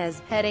known as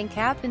heading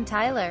Captain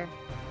Tyler,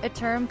 a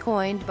term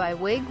coined by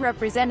Whig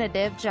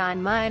Representative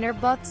John Minor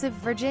Butts of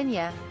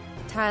Virginia.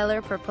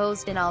 Tyler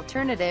proposed an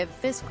alternative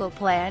fiscal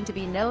plan to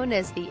be known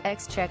as the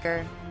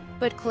Exchequer,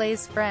 but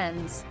Clay's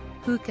friends,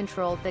 who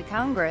controlled the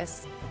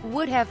Congress,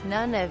 would have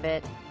none of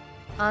it.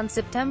 On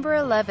September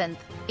 11,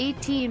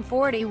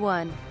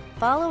 1841,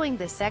 following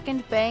the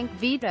second bank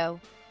veto,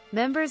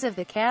 members of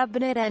the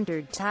cabinet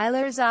entered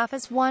Tyler's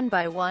office one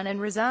by one and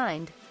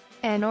resigned.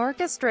 An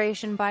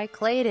orchestration by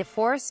Clay to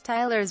force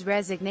Tyler's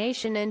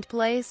resignation and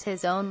place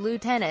his own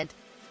lieutenant,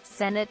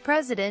 Senate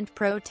President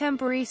pro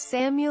tempore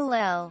Samuel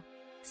L.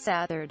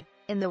 Southard,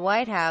 in the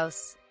White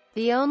House.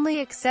 The only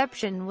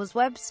exception was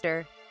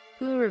Webster,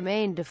 who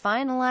remained to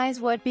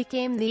finalize what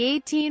became the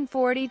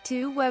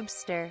 1842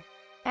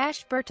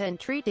 Webster-Ashburton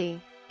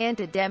Treaty, and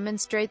to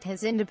demonstrate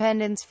his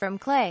independence from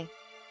Clay.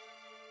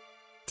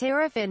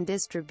 Tariff and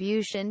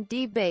distribution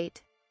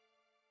debate.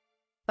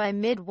 By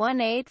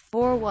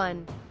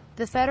mid-1841,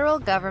 the federal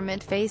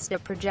government faced a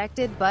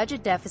projected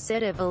budget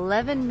deficit of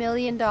 $11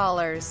 million.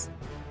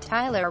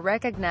 Tyler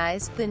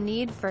recognized the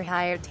need for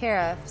higher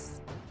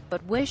tariffs,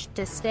 but wished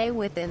to stay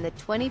within the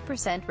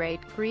 20%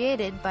 rate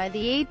created by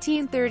the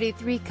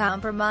 1833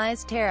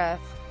 Compromise tariff.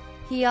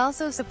 He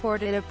also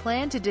supported a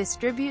plan to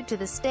distribute to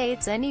the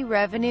states any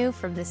revenue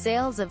from the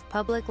sales of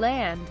public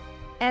land,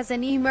 as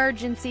an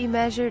emergency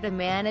measure to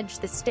manage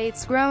the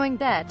state's growing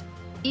debt.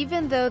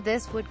 Even though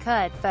this would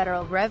cut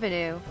federal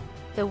revenue,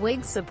 the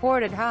Whigs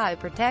supported high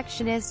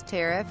protectionist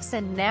tariffs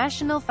and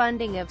national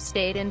funding of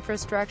state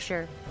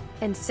infrastructure,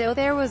 and so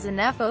there was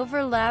enough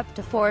overlap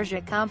to forge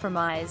a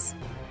compromise.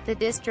 The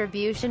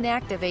Distribution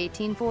Act of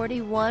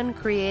 1841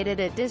 created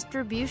a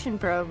distribution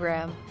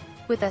program,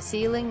 with a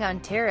ceiling on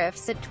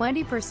tariffs at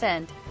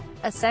 20%.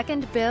 A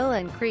second bill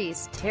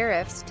increased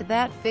tariffs to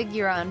that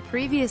figure on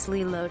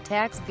previously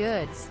low-tax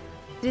goods.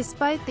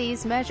 Despite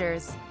these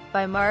measures,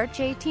 by March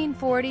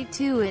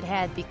 1842 it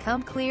had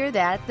become clear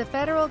that the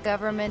federal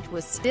government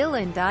was still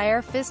in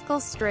dire fiscal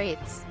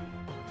straits.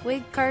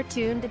 Whig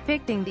cartoon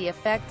depicting the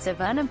effects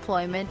of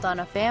unemployment on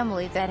a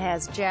family that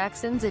has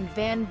Jacksons and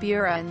Van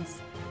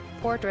Buren's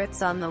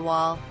portraits on the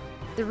wall.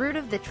 The root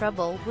of the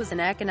trouble was an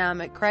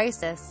economic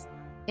crisis,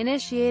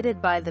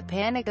 initiated by the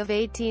Panic of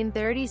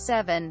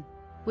 1837,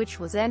 which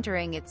was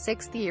entering its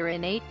sixth year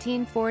in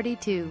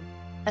 1842.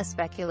 A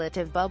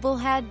speculative bubble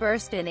had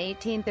burst in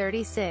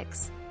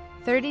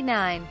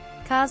 1836-39,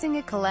 causing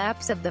a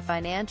collapse of the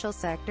financial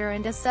sector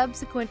and a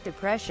subsequent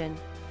depression.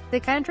 The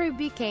country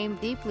became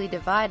deeply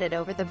divided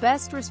over the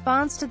best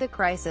response to the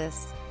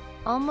crisis.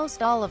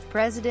 Almost all of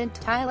President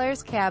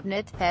Tyler's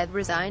cabinet had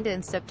resigned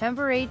in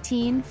September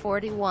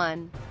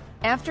 1841,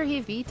 after he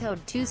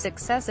vetoed two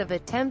successive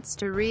attempts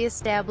to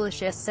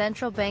re-establish a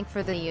central bank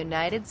for the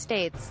United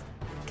States.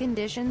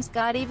 Conditions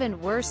got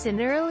even worse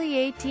in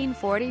early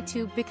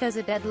 1842 because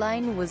a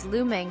deadline was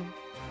looming.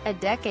 A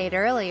decade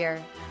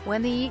earlier,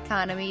 when the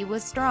economy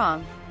was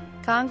strong,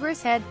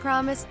 Congress had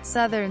promised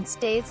Southern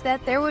states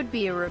that there would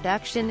be a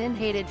reduction in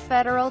hated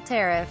federal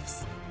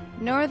tariffs.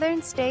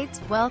 Northern states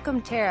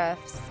welcomed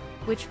tariffs,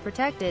 which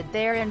protected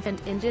their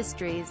infant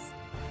industries.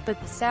 But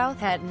the South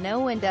had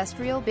no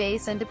industrial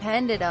base and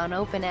depended on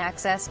open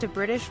access to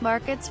British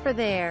markets for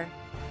their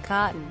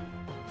cotton.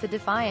 The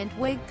defiant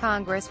Whig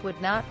Congress would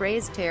not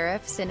raise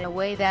tariffs in a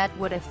way that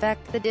would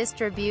affect the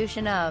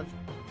distribution of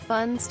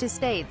funds to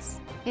states.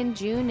 In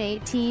June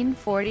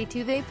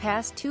 1842 they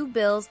passed two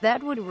bills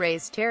that would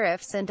raise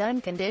tariffs and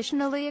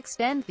unconditionally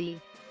extend the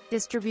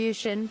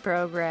distribution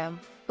program,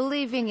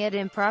 believing it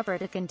improper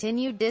to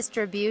continue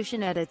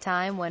distribution at a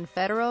time when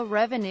federal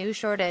revenue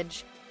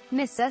shortage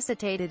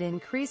necessitated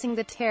increasing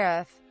the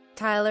tariff.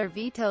 Tyler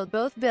vetoed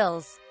both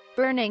bills,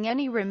 burning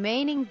any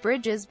remaining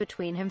bridges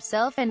between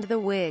himself and the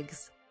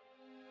Whigs.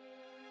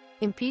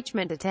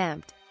 Impeachment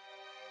attempt.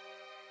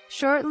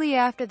 Shortly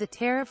after the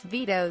tariff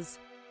vetoes,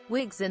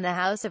 Whigs in the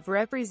House of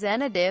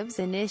Representatives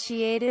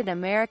initiated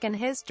American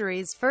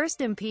history's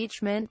first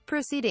impeachment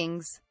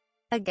proceedings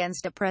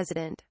against a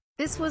president.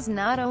 This was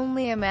not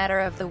only a matter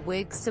of the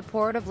Whigs'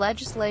 support of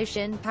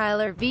legislation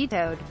Tyler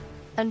vetoed,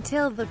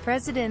 until the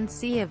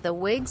presidency of the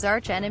Whigs'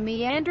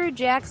 archenemy Andrew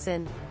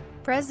Jackson.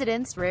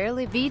 Presidents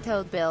rarely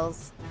vetoed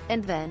bills,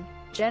 and then,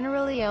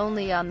 generally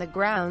only on the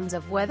grounds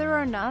of whether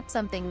or not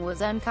something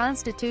was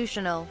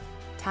unconstitutional.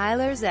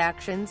 Tyler's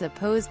actions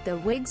opposed the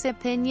Whigs'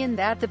 opinion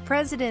that the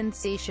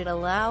presidency should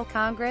allow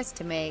Congress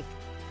to make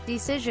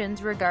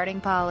decisions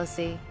regarding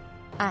policy.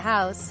 A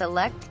House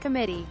Select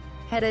Committee,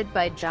 headed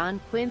by John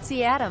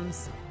Quincy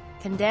Adams,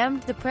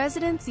 condemned the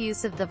president's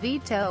use of the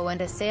veto and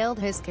assailed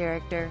his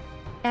character.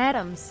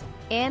 Adams,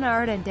 an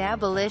ardent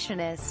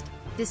abolitionist,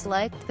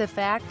 disliked the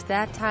fact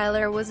that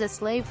Tyler was a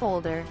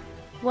slaveholder.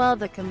 While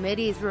the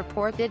committee's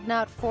report did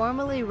not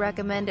formally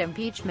recommend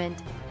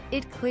impeachment,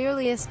 it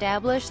clearly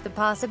established the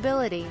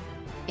possibility.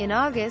 In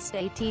August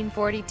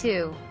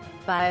 1842,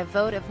 by a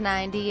vote of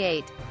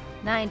 98-90,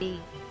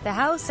 the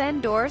House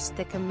endorsed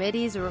the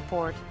committee's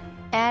report.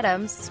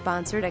 Adams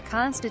sponsored a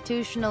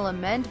constitutional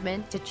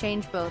amendment to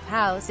change both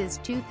houses'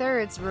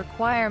 two-thirds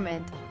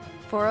requirement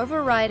for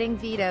overriding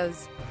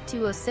vetoes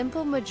to a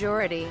simple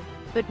majority,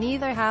 but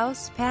neither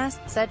house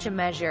passed such a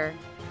measure.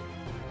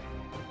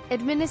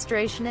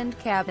 Administration and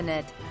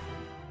Cabinet.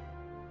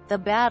 The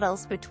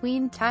battles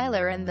between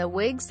Tyler and the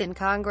Whigs in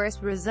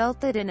Congress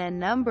resulted in a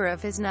number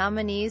of his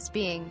nominees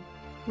being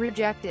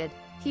rejected.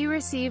 He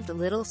received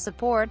little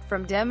support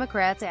from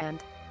Democrats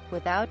and,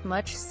 without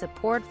much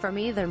support from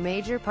either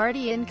major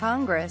party in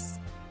Congress,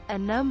 a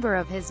number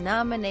of his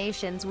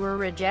nominations were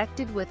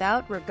rejected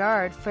without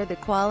regard for the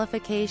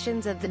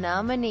qualifications of the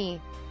nominee.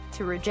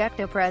 To reject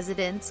a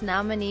president's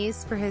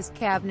nominees for his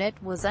cabinet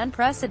was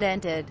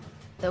unprecedented,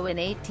 though in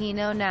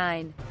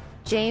 1809,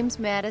 James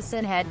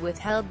Madison had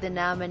withheld the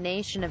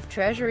nomination of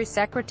Treasury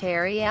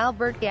Secretary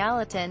Albert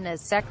Gallatin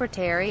as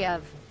Secretary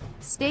of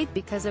State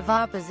because of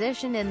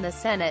opposition in the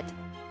Senate.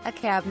 A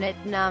cabinet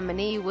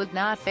nominee would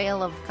not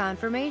fail of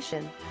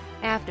confirmation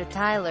after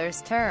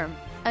Tyler's term,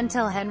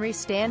 until Henry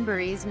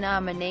Stanbury's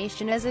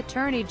nomination as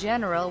Attorney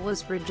General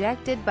was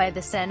rejected by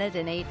the Senate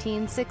in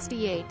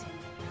 1868.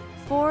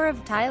 4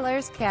 of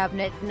Tyler's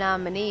cabinet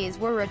nominees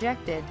were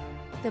rejected,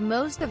 the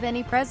most of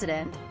any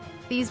president.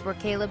 These were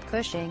Caleb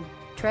Cushing,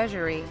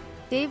 Treasury;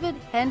 David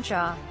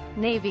Henshaw,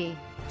 Navy;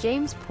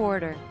 James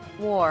Porter,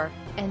 War;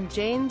 and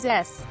James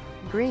S.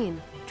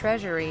 Greene,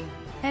 Treasury.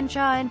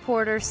 Henshaw and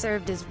Porter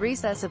served as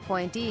recess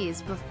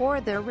appointees before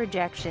their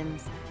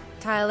rejections.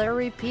 Tyler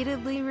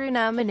repeatedly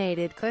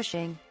renominated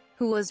Cushing,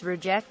 who was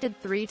rejected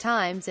 3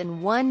 times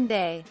in one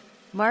day.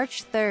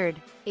 March 3,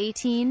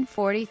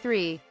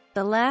 1843,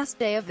 the last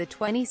day of the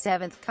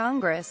 27th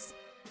Congress.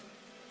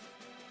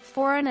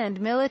 Foreign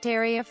and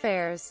military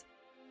affairs.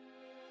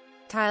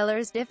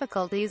 Tyler's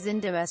difficulties in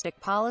domestic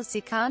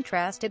policy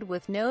contrasted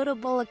with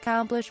notable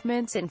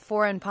accomplishments in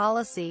foreign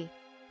policy.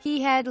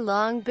 He had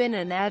long been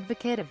an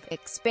advocate of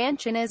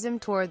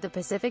expansionism toward the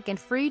Pacific and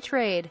free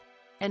trade,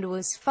 and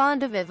was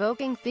fond of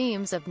evoking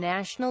themes of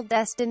national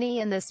destiny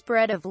and the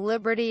spread of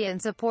liberty in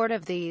support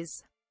of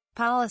these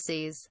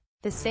policies.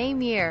 The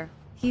same year,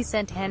 he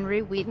sent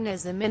Henry Wheaton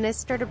as a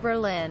minister to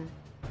Berlin,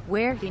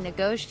 where he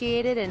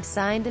negotiated and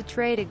signed a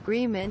trade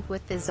agreement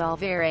with the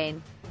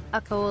Zollverein, a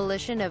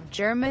coalition of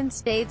German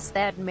states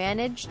that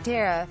managed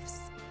tariffs.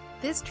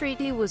 This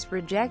treaty was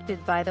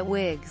rejected by the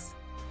Whigs,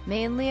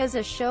 mainly as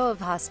a show of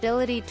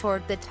hostility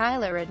toward the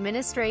Tyler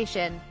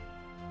administration.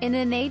 In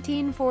an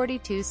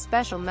 1842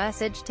 special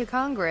message to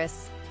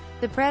Congress,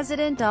 the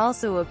president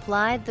also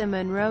applied the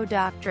Monroe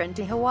Doctrine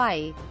to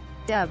Hawaii,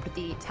 dubbed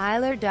the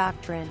Tyler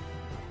Doctrine.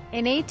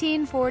 In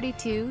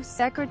 1842,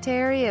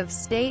 Secretary of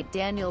State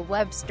Daniel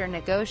Webster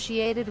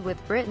negotiated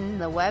with Britain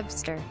the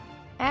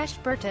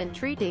Webster-Ashburton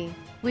Treaty,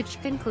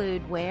 which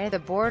concluded where the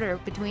border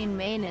between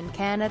Maine and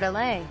Canada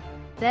lay.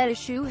 That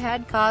issue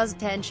had caused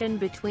tension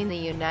between the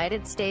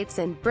United States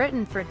and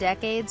Britain for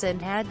decades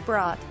and had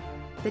brought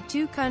the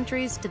two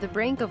countries to the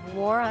brink of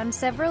war on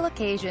several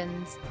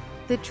occasions.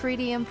 The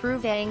treaty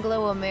improved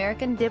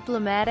Anglo-American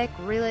diplomatic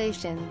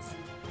relations.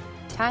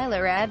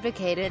 Tyler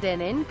advocated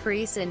an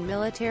increase in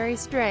military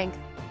strength.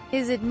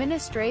 His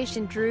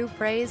administration drew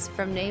praise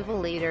from naval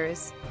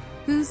leaders,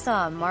 who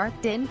saw a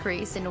marked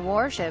increase in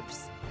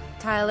warships.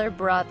 Tyler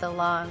brought the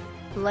long,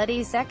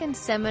 bloody Second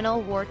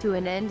Seminole War to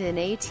an end in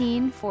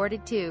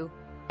 1842,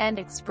 and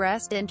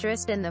expressed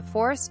interest in the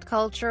forced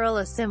cultural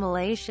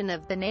assimilation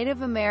of the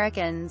Native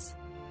Americans.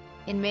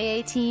 In May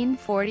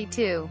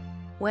 1842,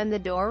 when the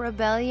Dorr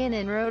Rebellion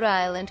in Rhode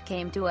Island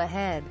came to a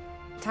head,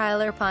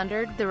 Tyler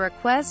pondered the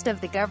request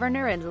of the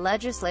governor and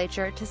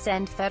legislature to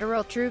send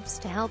federal troops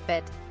to help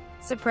it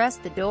suppress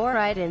the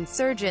Dorrite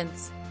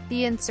insurgents.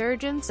 The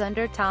insurgents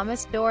under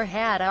Thomas Dorr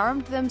had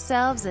armed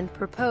themselves and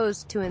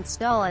proposed to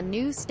install a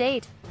new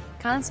state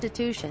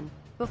constitution.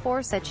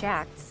 Before such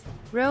acts,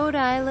 Rhode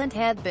Island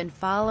had been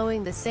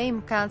following the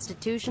same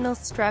constitutional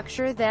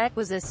structure that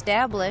was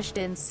established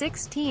in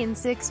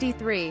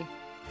 1663.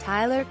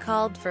 Tyler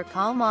called for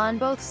calm on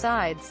both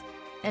sides,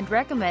 and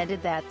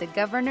recommended that the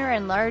governor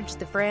enlarge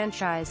the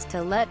franchise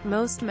to let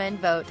most men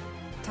vote.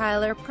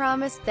 Tyler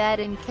promised that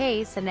in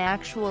case an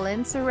actual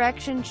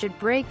insurrection should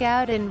break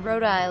out in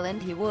Rhode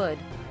Island he would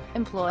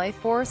employ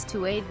force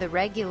to aid the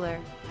regular,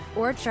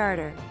 or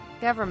charter,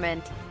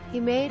 government. He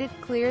made it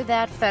clear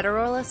that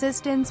federal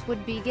assistance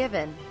would be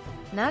given,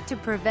 not to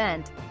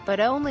prevent, but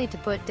only to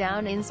put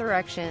down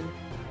insurrection,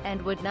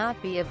 and would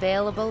not be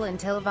available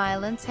until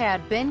violence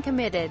had been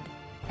committed.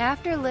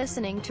 After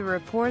listening to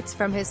reports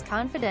from his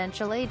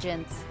confidential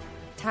agents,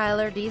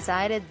 Tyler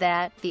decided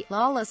that the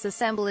lawless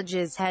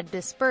assemblages had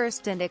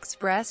dispersed and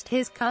expressed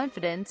his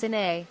confidence in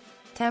a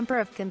temper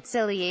of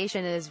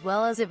conciliation as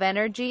well as of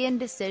energy and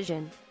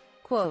decision.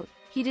 Quote,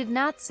 "He did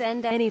not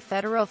send any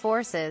federal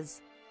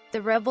forces.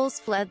 The rebels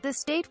fled the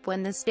state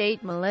when the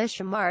state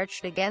militia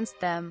marched against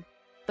them,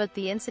 but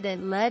the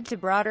incident led to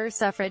broader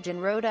suffrage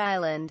in Rhode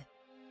Island."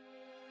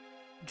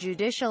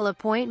 Judicial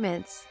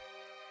appointments.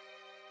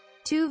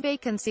 2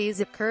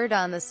 vacancies occurred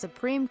on the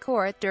Supreme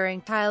Court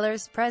during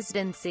Tyler's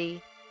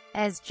presidency,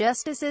 as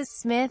Justices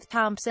Smith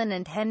Thompson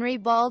and Henry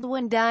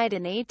Baldwin died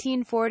in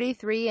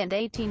 1843 and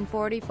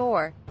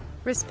 1844,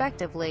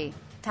 respectively.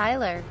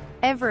 Tyler,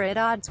 ever at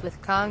odds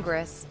with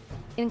Congress,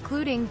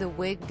 including the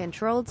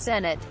Whig-controlled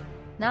Senate,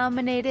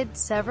 nominated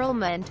several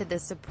men to the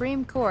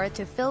Supreme Court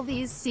to fill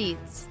these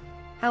seats.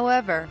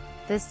 However,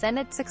 the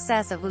Senate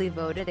successively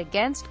voted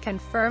against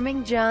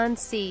confirming John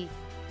C.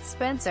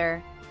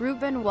 Spencer,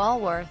 Reuben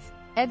Walworth,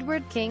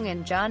 Edward King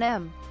and John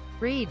M.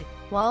 Reed.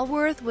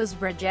 Walworth was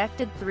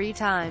rejected 3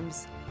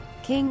 times.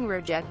 King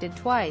rejected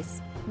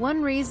twice.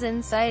 One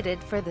reason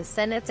cited for the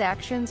Senate's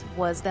actions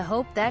was the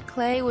hope that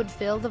Clay would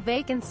fill the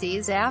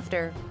vacancies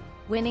after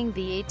winning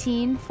the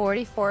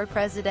 1844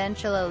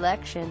 presidential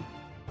election.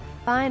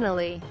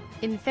 Finally,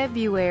 in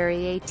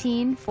February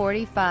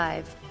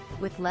 1845,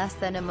 with less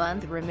than a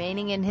month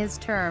remaining in his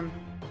term,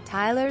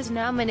 Tyler's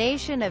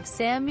nomination of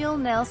Samuel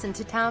Nelson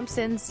to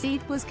Thompson's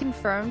seat was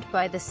confirmed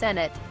by the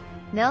Senate.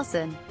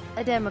 Nelson,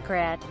 a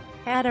Democrat,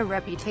 had a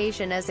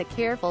reputation as a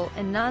careful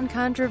and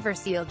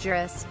non-controversial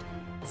jurist.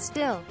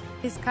 Still,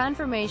 his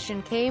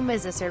confirmation came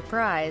as a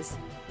surprise.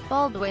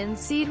 Baldwin's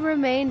seat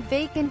remained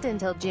vacant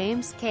until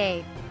James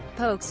K.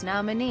 Polk's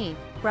nominee,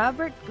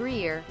 Robert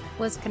Grier,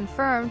 was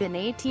confirmed in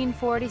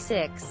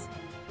 1846.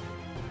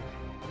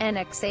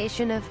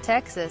 Annexation of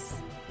Texas.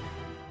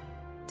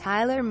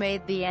 Tyler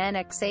made the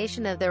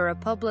annexation of the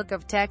Republic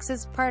of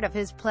Texas part of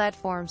his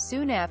platform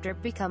soon after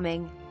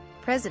becoming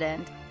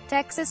president.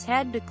 Texas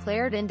had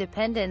declared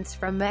independence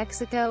from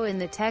Mexico in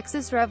the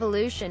Texas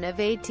Revolution of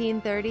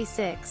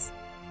 1836.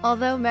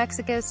 Although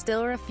Mexico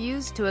still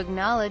refused to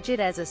acknowledge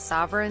it as a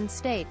sovereign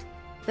state,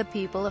 the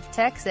people of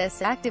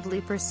Texas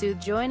actively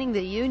pursued joining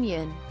the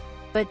Union.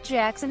 But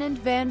Jackson and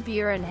Van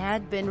Buren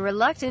had been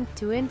reluctant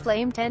to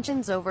inflame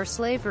tensions over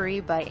slavery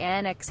by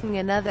annexing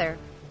another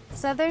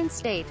southern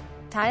state.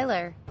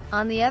 Tyler,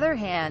 on the other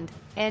hand,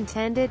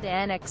 intended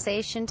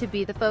annexation to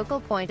be the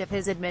focal point of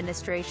his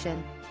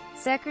administration.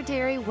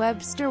 Secretary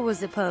Webster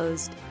was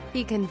opposed.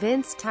 He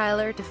convinced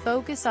Tyler to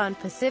focus on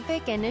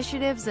Pacific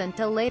initiatives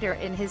until later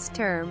in his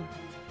term.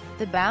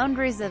 The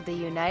boundaries of the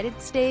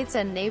United States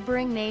and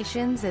neighboring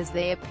nations as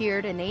they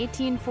appeared in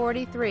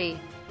 1843.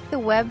 The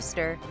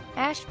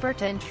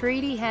Webster-Ashburton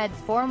Treaty had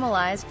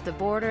formalized the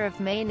border of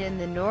Maine in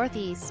the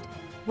northeast,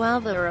 while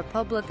the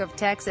Republic of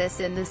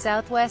Texas in the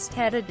southwest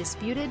had a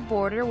disputed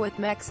border with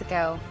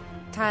Mexico.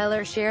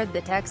 Tyler shared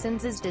the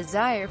Texans'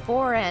 desire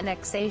for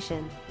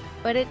annexation,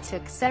 but it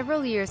took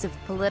several years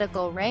of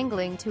political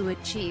wrangling to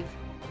achieve.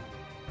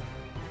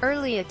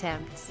 Early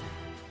attempts.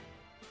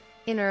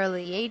 In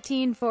early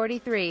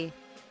 1843,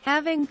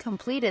 having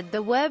completed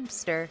the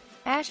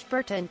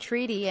Webster-Ashburton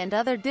Treaty and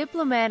other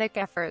diplomatic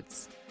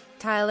efforts,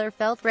 Tyler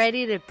felt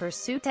ready to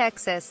pursue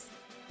Texas,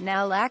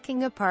 now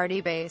lacking a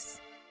party base.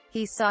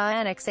 He saw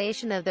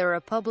annexation of the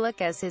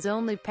Republic as his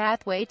only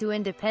pathway to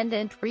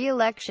independent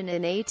re-election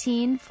in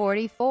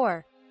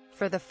 1844.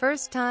 For the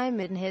first time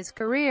in his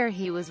career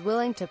he was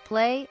willing to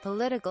play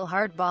political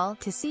hardball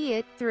to see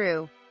it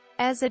through.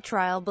 As a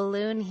trial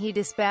balloon he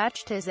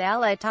dispatched his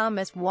ally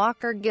Thomas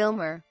Walker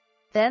Gilmer,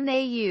 then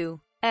a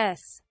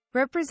U.S.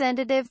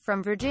 representative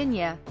from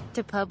Virginia,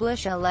 to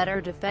publish a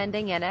letter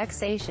defending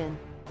annexation,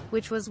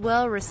 which was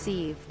well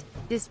received.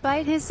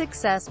 Despite his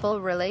successful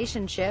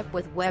relationship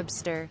with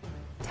Webster,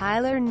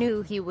 Tyler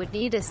knew he would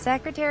need a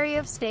Secretary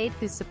of State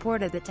who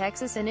supported the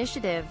Texas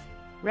initiative.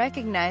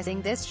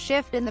 Recognizing this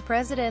shift in the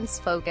president's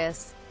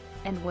focus,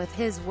 and with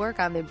his work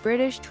on the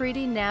British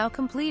treaty now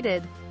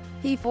completed,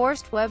 he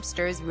forced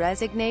Webster's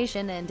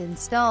resignation and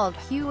installed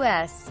Hugh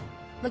S.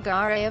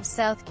 Legare of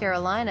South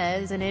Carolina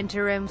as an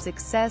interim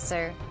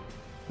successor.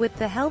 With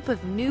the help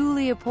of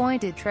newly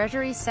appointed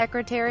Treasury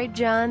Secretary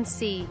John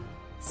C.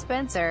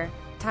 Spencer,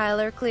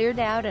 Tyler cleared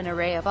out an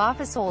array of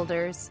office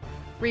holders,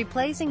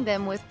 replacing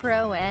them with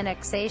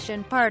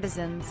pro-annexation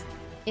partisans.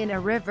 In a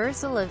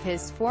reversal of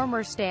his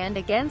former stand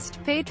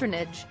against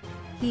patronage,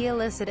 he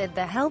elicited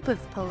the help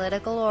of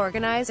political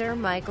organizer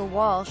Michael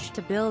Walsh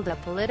to build a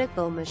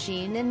political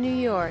machine in New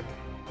York,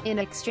 in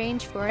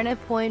exchange for an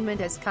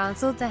appointment as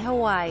consul to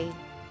Hawaii.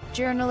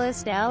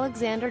 Journalist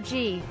Alexander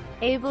G.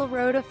 Abel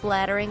wrote a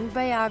flattering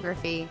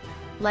biography,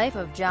 Life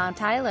of John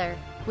Tyler,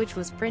 which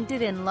was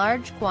printed in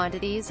large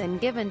quantities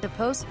and given to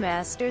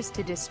postmasters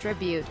to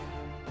distribute.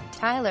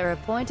 Tyler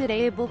appointed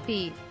Abel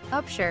P.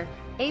 Upshur,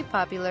 a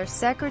popular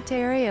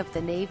Secretary of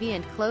the Navy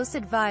and close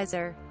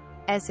advisor,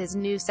 as his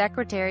new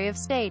Secretary of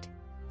State,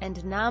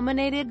 and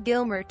nominated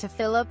Gilmer to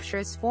fill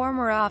Upshur's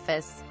former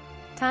office.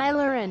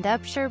 Tyler and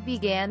Upshur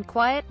began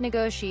quiet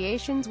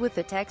negotiations with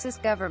the Texas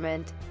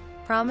government,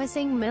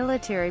 promising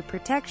military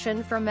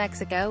protection from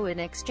Mexico in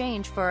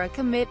exchange for a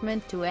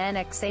commitment to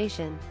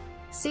annexation.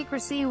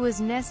 Secrecy was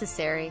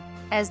necessary,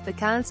 as the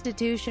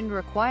Constitution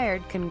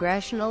required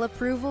congressional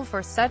approval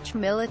for such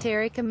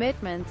military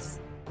commitments.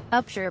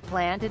 Upshur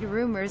planted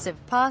rumors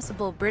of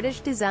possible British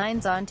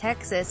designs on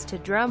Texas to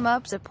drum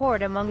up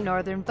support among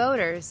Northern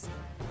voters,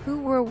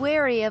 who were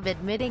wary of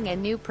admitting a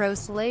new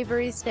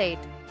pro-slavery state.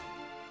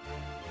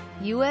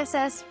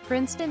 USS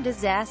Princeton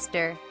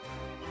disaster.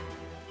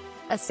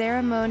 A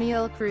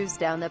ceremonial cruise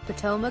down the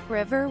Potomac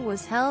River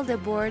was held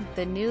aboard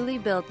the newly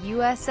built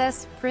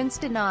USS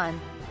Princeton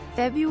on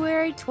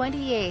February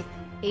 28,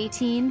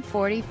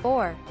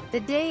 1844, the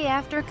day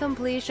after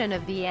completion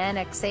of the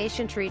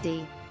annexation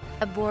treaty.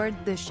 Aboard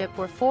the ship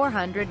were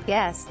 400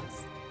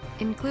 guests,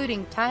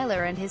 including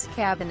Tyler and his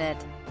cabinet,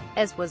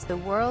 as was the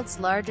world's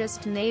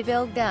largest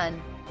naval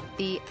gun,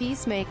 the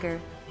Peacemaker.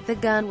 The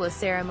gun was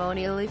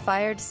ceremonially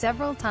fired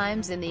several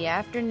times in the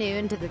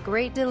afternoon to the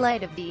great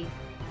delight of the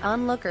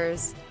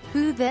onlookers,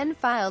 who then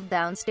filed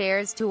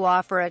downstairs to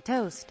offer a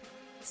toast.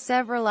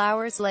 Several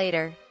hours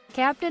later,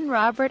 Captain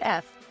Robert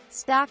F.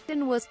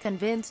 Stockton was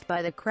convinced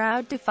by the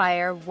crowd to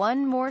fire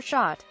one more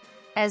shot.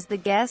 As the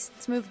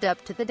guests moved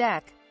up to the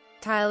deck,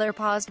 Tyler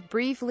paused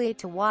briefly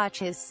to watch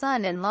his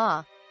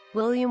son-in-law,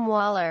 William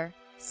Waller,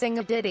 sing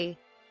a ditty.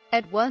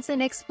 At once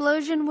an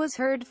explosion was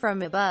heard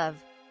from above.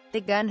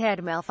 The gun had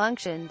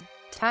malfunctioned.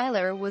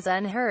 Tyler was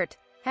unhurt,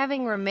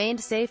 having remained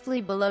safely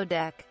below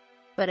deck,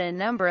 but a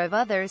number of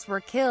others were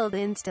killed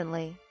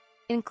instantly,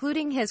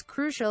 including his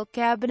crucial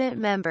cabinet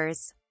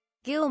members.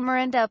 Gilmer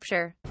and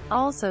Upshur.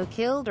 Also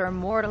killed or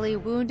mortally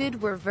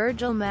wounded were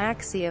Virgil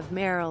Maxey of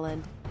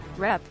Maryland,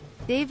 Rep.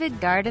 David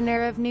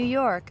Gardiner of New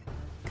York,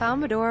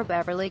 Commodore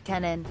Beverly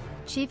Kennan,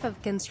 Chief of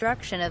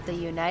Construction of the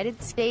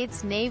United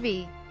States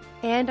Navy,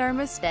 and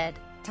Armistead,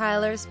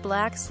 Tyler's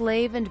black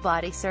slave and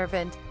body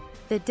servant.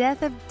 The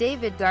death of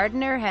David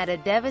Gardiner had a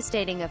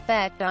devastating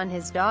effect on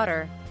his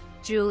daughter,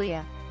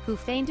 Julia, who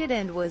fainted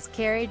and was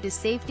carried to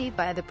safety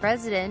by the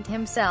president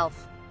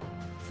himself.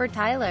 For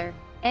Tyler,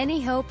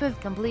 any hope of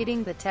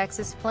completing the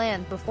Texas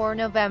plan before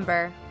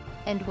November,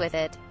 and with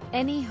it,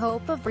 any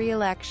hope of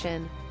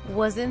re-election,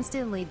 was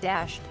instantly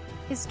dashed.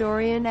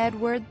 Historian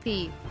Edward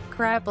P.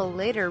 Crapple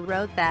later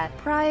wrote that,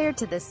 prior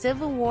to the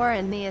Civil War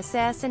and the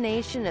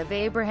assassination of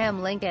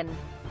Abraham Lincoln,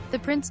 the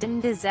Princeton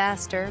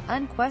disaster,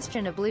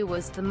 unquestionably,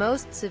 was the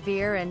most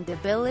severe and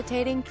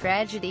debilitating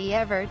tragedy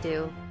ever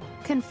to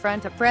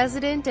confront a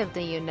President of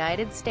the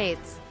United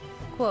States.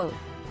 Quote,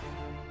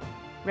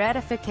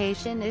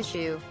 ratification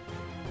issue.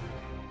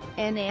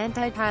 An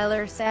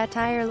anti-Tyler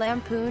satire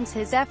lampoons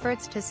his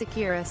efforts to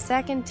secure a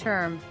second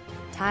term.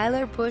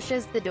 Tyler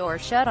pushes the door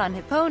shut on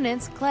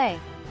opponents Clay,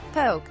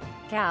 Polk,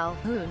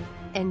 Calhoun,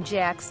 and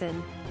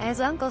Jackson,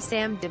 as Uncle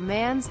Sam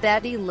demands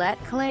that he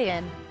let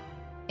Clay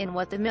in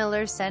what the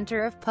Miller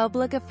Center of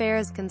Public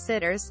Affairs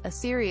considers a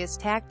serious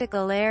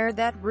tactical error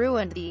that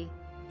ruined the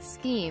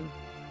scheme.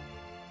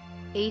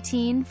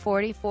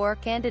 1844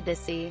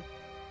 candidacy.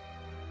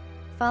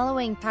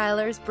 Following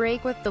Tyler's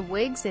break with the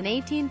Whigs in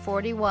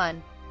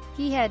 1841,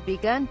 he had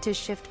begun to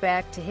shift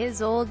back to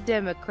his old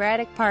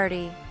Democratic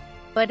Party.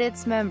 But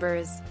its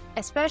members,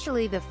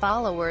 especially the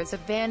followers of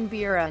Van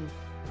Buren,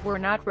 were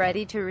not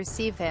ready to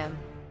receive him.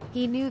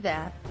 He knew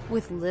that,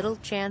 with little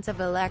chance of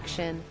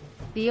election,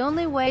 the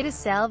only way to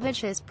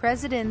salvage his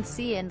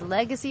presidency and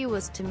legacy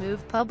was to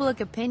move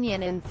public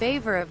opinion in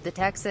favor of the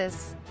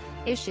Texas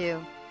issue.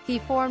 He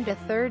formed a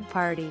third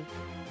party,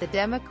 the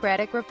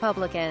Democratic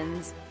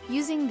Republicans,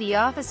 using the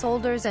office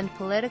holders and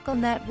political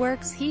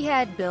networks he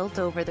had built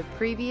over the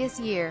previous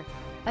year.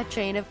 A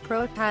chain of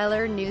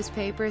pro-Tyler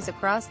newspapers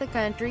across the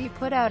country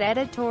put out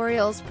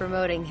editorials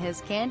promoting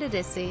his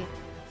candidacy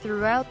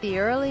throughout the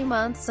early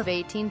months of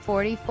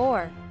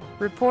 1844.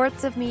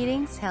 Reports of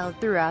meetings held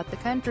throughout the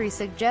country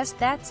suggest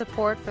that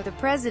support for the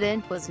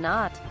president was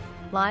not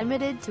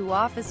limited to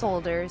office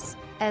holders,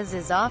 as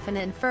is often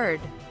inferred.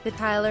 The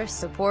Tyler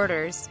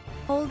supporters,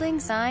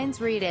 holding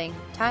signs reading,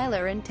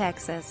 "Tyler in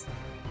Texas,"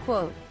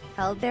 quote,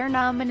 held their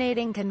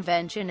nominating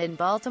convention in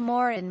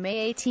Baltimore in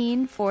May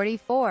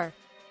 1844,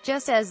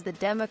 just as the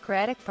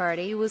Democratic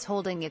Party was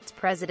holding its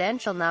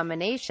presidential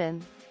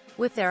nomination.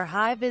 With their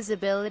high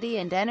visibility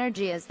and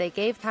energy as they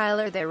gave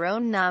Tyler their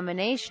own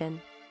nomination,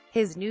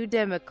 his new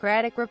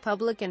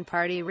Democratic-Republican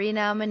Party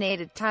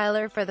renominated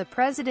Tyler for the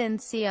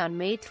presidency on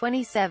May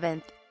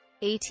 27,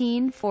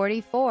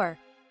 1844.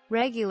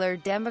 Regular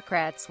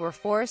Democrats were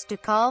forced to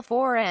call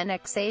for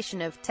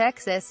annexation of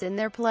Texas in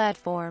their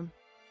platform.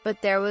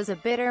 But there was a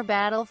bitter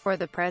battle for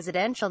the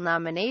presidential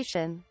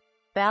nomination.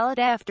 Ballot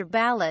after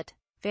ballot,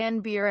 Van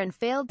Buren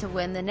failed to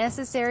win the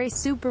necessary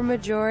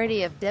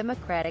supermajority of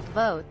Democratic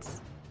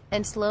votes,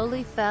 and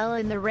slowly fell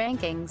in the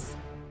rankings.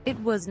 It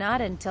was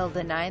not until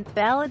the ninth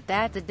ballot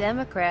that the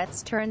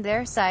Democrats turned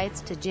their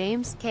sights to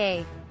James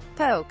K.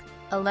 Polk,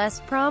 a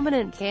less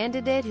prominent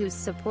candidate who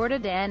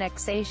supported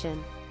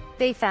annexation.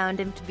 They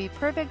found him to be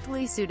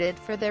perfectly suited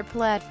for their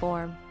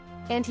platform,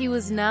 and he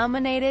was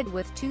nominated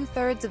with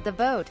 2/3 of the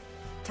vote.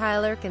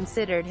 Tyler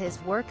considered his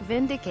work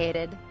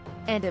vindicated,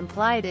 and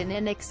implied in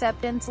an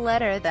acceptance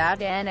letter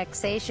that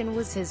annexation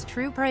was his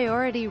true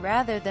priority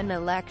rather than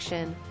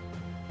election.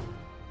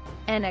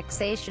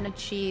 Annexation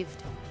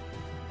achieved.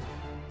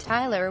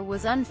 Tyler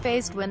was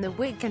unfazed when the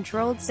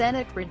Whig-controlled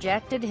Senate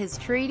rejected his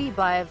treaty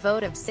by a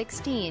vote of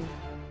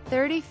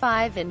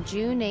 16-35 in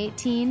June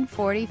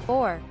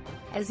 1844.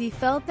 As he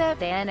felt that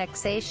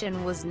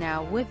annexation was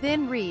now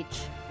within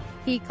reach,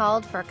 he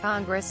called for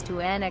Congress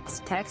to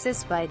annex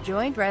Texas by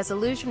joint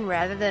resolution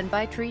rather than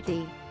by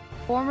treaty.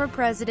 Former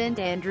President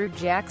Andrew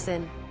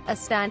Jackson, a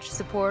staunch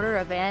supporter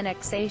of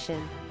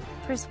annexation,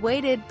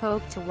 persuaded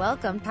Polk to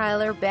welcome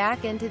Tyler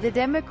back into the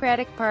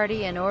Democratic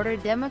Party and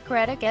ordered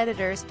Democratic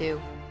editors to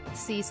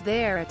cease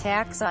their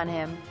attacks on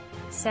him.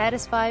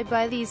 Satisfied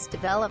by these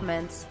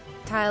developments,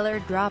 Tyler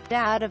dropped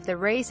out of the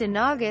race in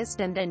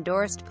August and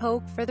endorsed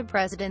Polk for the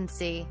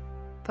presidency.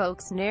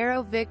 Polk's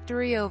narrow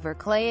victory over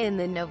Clay in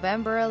the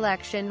November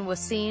election was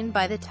seen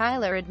by the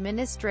Tyler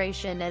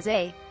administration as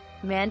a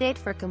mandate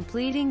for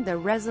completing the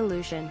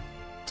resolution.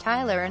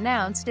 Tyler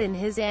announced in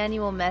his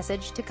annual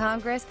message to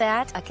Congress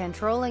that a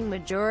controlling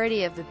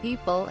majority of the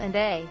people and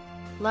a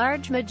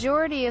large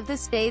majority of the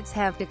states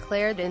have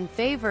declared in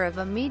favor of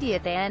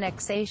immediate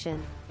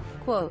annexation.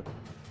 Quote,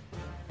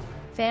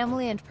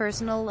 family and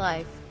personal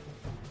life.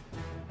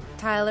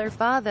 Tyler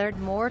fathered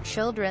more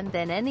children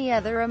than any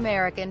other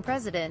American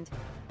president.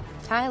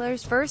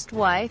 Tyler's first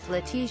wife,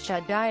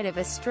 Letitia, died of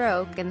a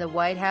stroke in the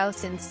White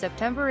House in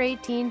September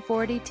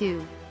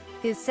 1842.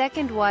 His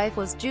second wife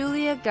was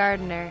Julia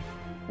Gardner,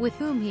 with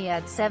whom he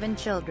had 7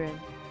 children: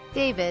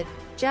 David,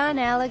 John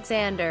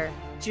Alexander,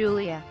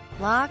 Julia,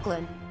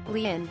 Lachlan,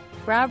 Leon,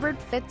 Robert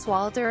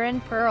Fitzwalter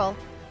and Pearl.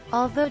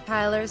 Although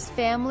Tyler's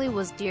family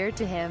was dear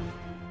to him,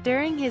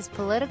 during his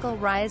political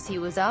rise he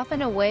was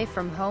often away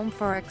from home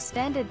for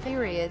extended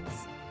periods.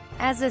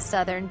 As a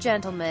Southern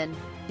gentleman,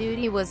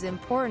 duty was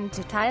important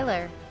to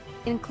Tyler,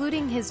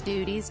 including his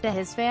duties to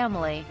his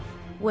family.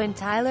 When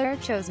Tyler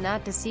chose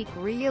not to seek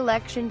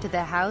re-election to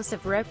the House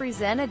of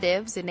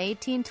Representatives in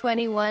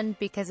 1821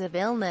 because of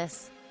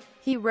illness,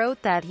 he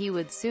wrote that he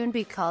would soon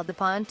be called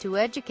upon to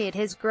educate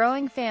his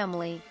growing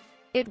family.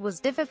 It was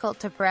difficult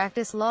to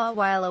practice law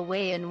while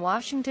away in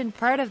Washington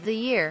part of the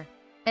year,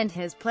 and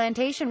his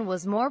plantation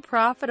was more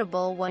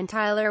profitable when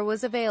Tyler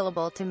was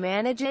available to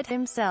manage it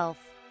himself.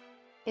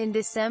 In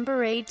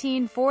December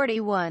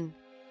 1841,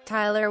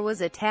 Tyler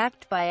was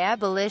attacked by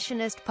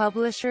abolitionist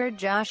publisher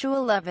Joshua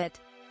Leavitt,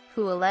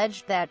 who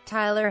alleged that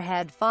Tyler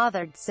had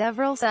fathered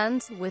several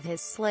sons with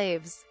his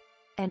slaves,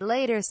 and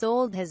later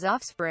sold his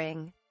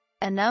offspring.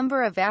 A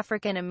number of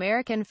African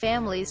American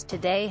families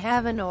today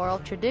have an oral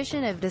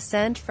tradition of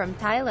descent from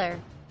Tyler,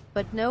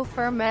 but no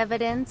firm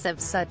evidence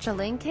of such a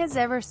link has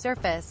ever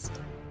surfaced.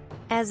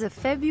 As of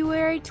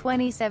February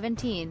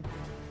 2017.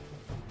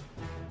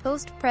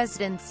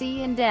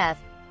 Post-presidency and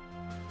death.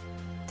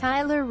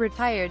 Tyler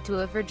retired to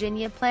a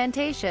Virginia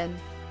plantation,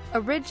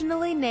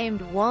 originally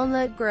named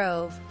Walnut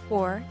Grove,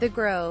 or The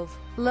Grove,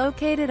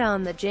 located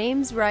on the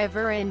James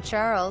River in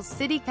Charles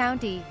City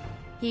County.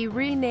 He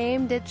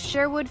renamed it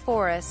Sherwood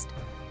Forest,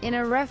 in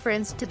a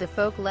reference to the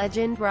folk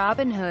legend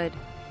Robin Hood,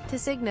 to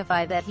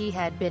signify that he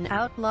had been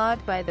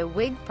outlawed by the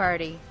Whig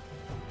Party.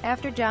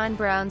 After John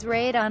Brown's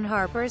raid on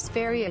Harper's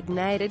Ferry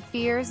ignited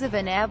fears of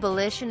an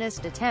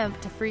abolitionist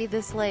attempt to free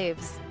the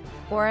slaves,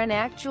 or an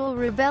actual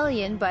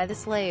rebellion by the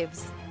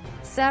slaves,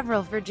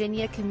 several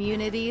Virginia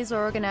communities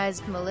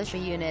organized militia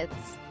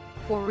units,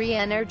 or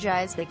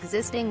re-energized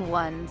existing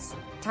ones.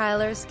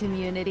 Tyler's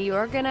community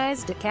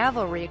organized a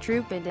cavalry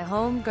troop and a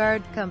Home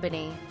Guard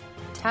company.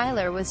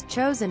 Tyler was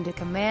chosen to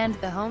command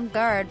the Home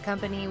Guard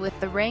company with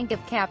the rank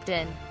of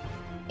captain.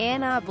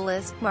 An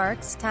obelisk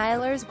marks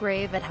Tyler's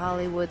grave at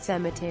Hollywood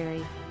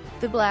Cemetery.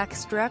 The black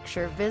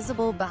structure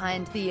visible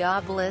behind the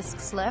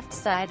obelisk's left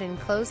side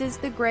encloses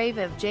the grave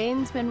of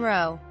James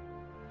Monroe.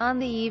 On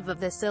the eve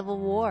of the Civil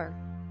War,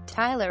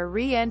 Tyler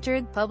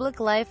re-entered public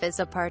life as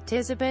a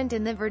participant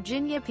in the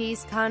Virginia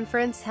Peace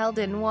Conference held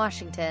in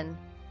Washington,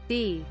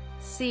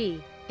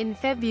 D.C. in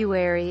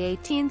February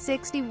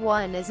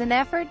 1861 as an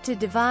effort to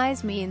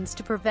devise means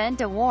to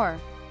prevent a war.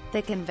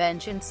 The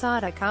convention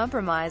sought a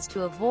compromise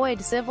to avoid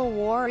civil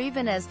war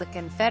even as the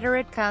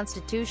Confederate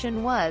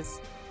Constitution was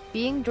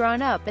being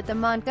drawn up at the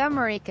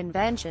Montgomery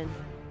Convention.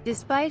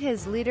 Despite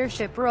his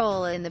leadership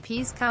role in the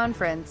peace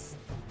conference,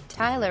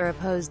 Tyler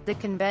opposed the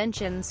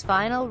convention's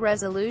final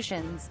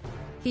resolutions.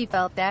 He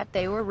felt that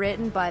they were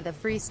written by the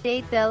free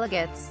state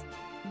delegates,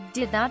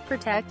 did not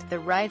protect the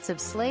rights of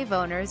slave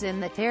owners in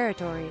the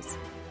territories,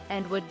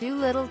 and would do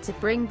little to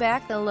bring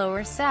back the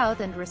Lower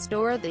South and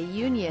restore the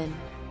Union.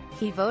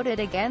 He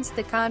voted against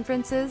the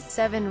conference's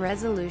 7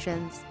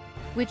 resolutions,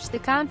 which the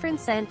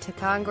conference sent to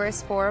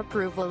Congress for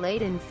approval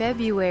late in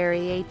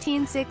February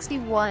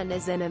 1861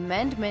 as an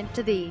amendment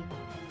to the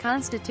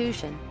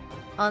Constitution.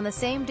 On the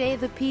same day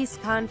the peace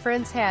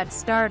conference had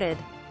started,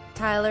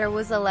 Tyler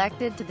was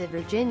elected to the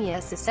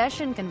Virginia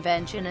Secession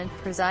Convention and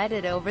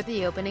presided over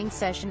the opening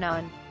session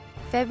on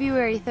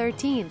February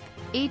 13,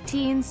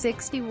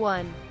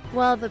 1861.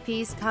 While the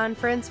peace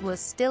conference was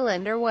still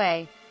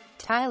underway,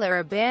 Tyler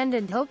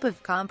abandoned hope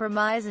of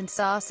compromise and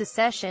saw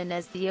secession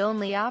as the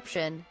only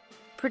option,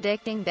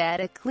 predicting that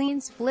a clean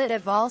split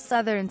of all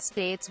Southern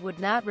states would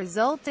not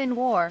result in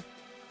war.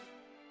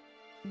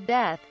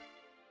 Death.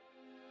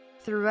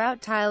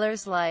 Throughout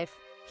Tyler's life,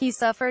 he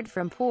suffered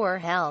from poor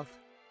health.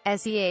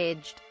 As he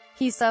aged,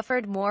 he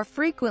suffered more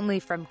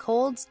frequently from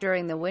colds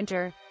during the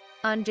winter.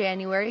 On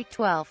January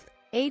 12,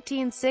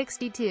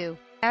 1862,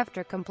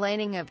 after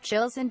complaining of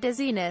chills and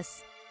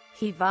dizziness,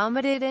 he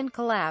vomited and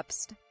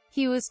collapsed.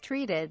 He was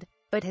treated,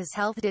 but his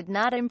health did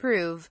not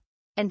improve,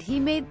 and he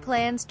made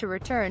plans to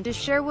return to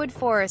Sherwood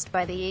Forest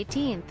by the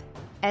 18th.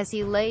 As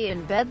he lay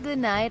in bed the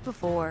night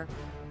before,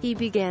 he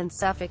began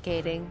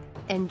suffocating,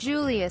 and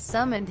Julia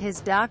summoned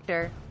his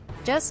doctor.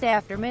 Just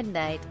after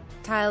midnight,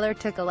 Tyler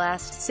took a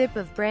last sip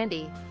of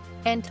brandy,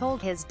 and told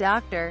his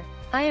doctor,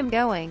 "I am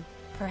going.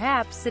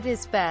 Perhaps it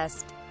is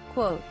best."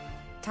 Quote,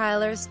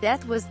 Tyler's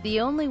death was the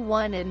only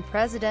one in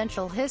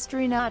presidential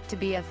history not to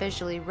be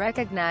officially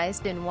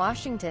recognized in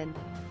Washington.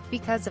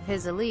 Because of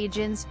his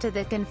allegiance to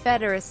the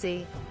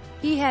Confederacy,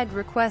 he had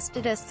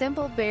requested a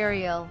simple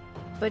burial,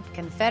 but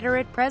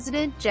Confederate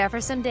President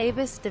Jefferson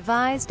Davis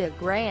devised a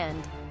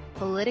grand,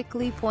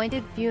 politically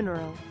pointed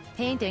funeral,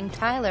 painting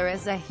Tyler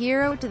as a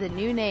hero to the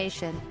new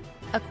nation.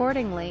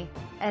 Accordingly,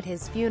 at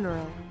his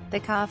funeral, the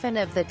coffin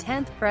of the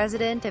 10th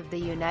President of the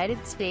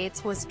United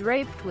States was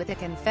draped with a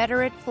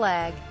Confederate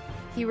flag.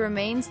 He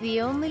remains the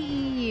only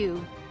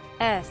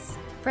U.S.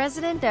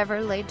 president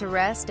ever laid to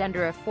rest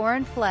under a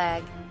foreign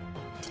flag.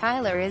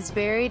 Tyler is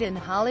buried in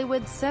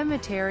Hollywood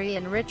Cemetery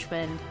in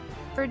Richmond,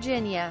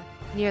 Virginia,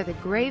 near the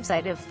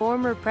gravesite of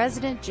former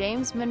President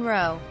James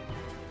Monroe.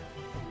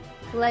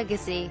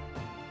 Legacy.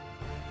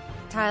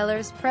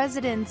 Tyler's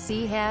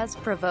presidency has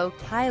provoked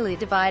highly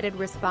divided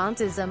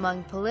responses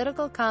among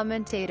political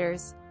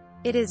commentators.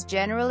 It is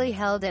generally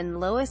held in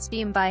low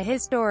esteem by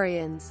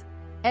historians.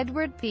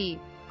 Edward P.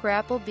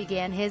 Crapple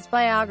began his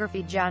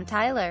biography John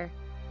Tyler,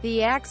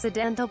 the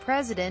Accidental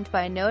President,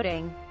 by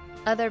noting,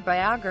 "Other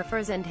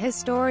biographers and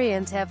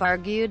historians have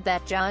argued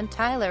that John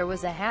Tyler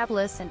was a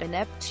hapless and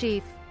inept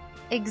chief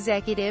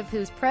executive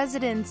whose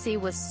presidency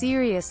was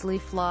seriously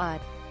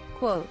flawed."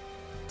 Quote,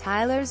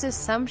 Tyler's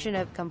assumption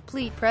of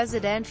complete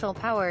presidential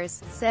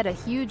powers set a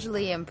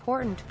hugely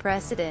important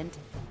precedent.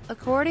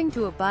 According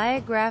to a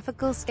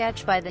biographical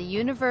sketch by the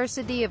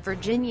University of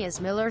Virginia's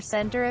Miller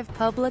Center of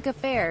Public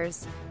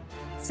Affairs,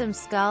 some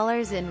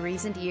scholars in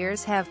recent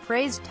years have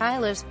praised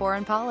Tyler's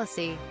foreign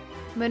policy.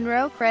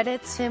 Monroe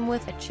credits him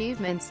with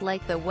achievements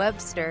like the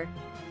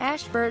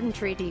Webster-Ashburton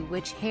Treaty,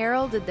 which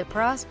heralded the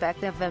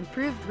prospect of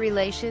improved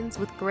relations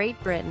with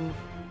Great Britain,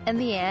 and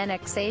the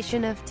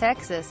annexation of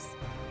Texas,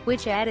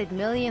 which added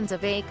millions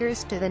of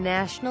acres to the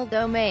national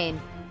domain.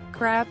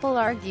 Crapple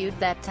argued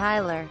that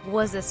Tyler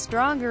was a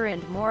stronger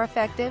and more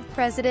effective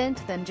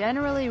president than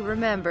generally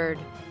remembered,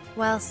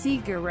 while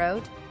Seeger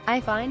wrote, "I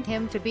find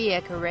him to be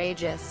a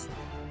courageous,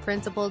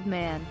 principled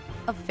man,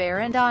 a fair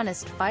and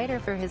honest fighter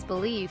for his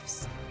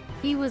beliefs.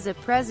 He was a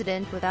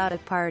president without a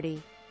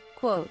party."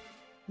 Quote,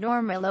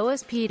 Norma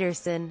Lois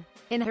Peterson,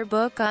 in her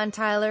book on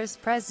Tyler's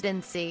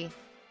presidency,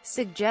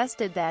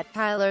 suggested that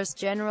Tyler's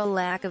general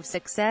lack of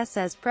success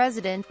as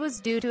president was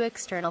due to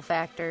external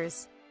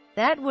factors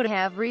that would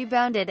have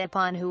rebounded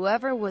upon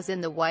whoever was in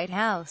the White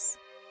House.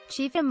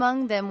 Chief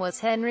among them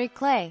was Henry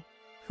Clay,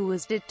 who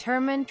was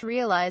determined to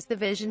realize the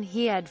vision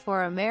he had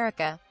for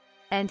America,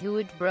 and who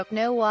would brook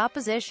no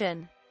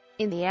opposition.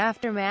 In the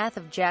aftermath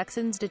of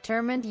Jackson's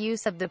determined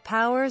use of the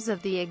powers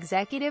of the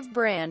executive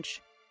branch,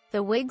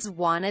 the Whigs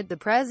wanted the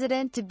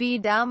president to be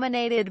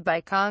dominated by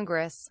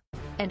Congress,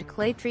 and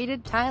Clay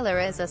treated Tyler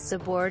as a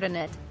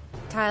subordinate.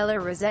 Tyler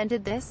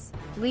resented this,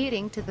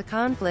 leading to the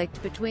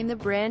conflict between the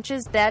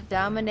branches that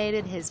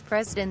dominated his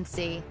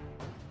presidency.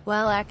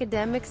 While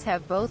academics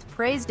have both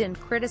praised and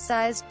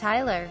criticized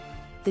Tyler,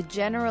 the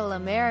general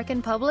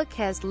American public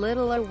has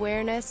little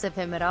awareness of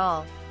him at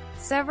all.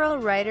 Several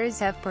writers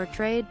have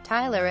portrayed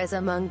Tyler as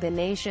among the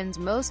nation's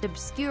most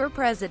obscure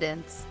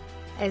presidents.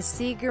 As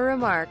Seeger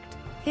remarked,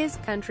 his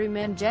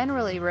countrymen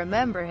generally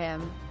remember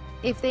him,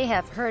 if they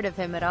have heard of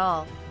him at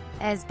all,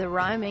 as the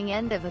rhyming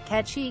end of a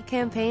catchy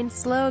campaign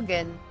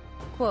slogan.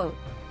 Quote,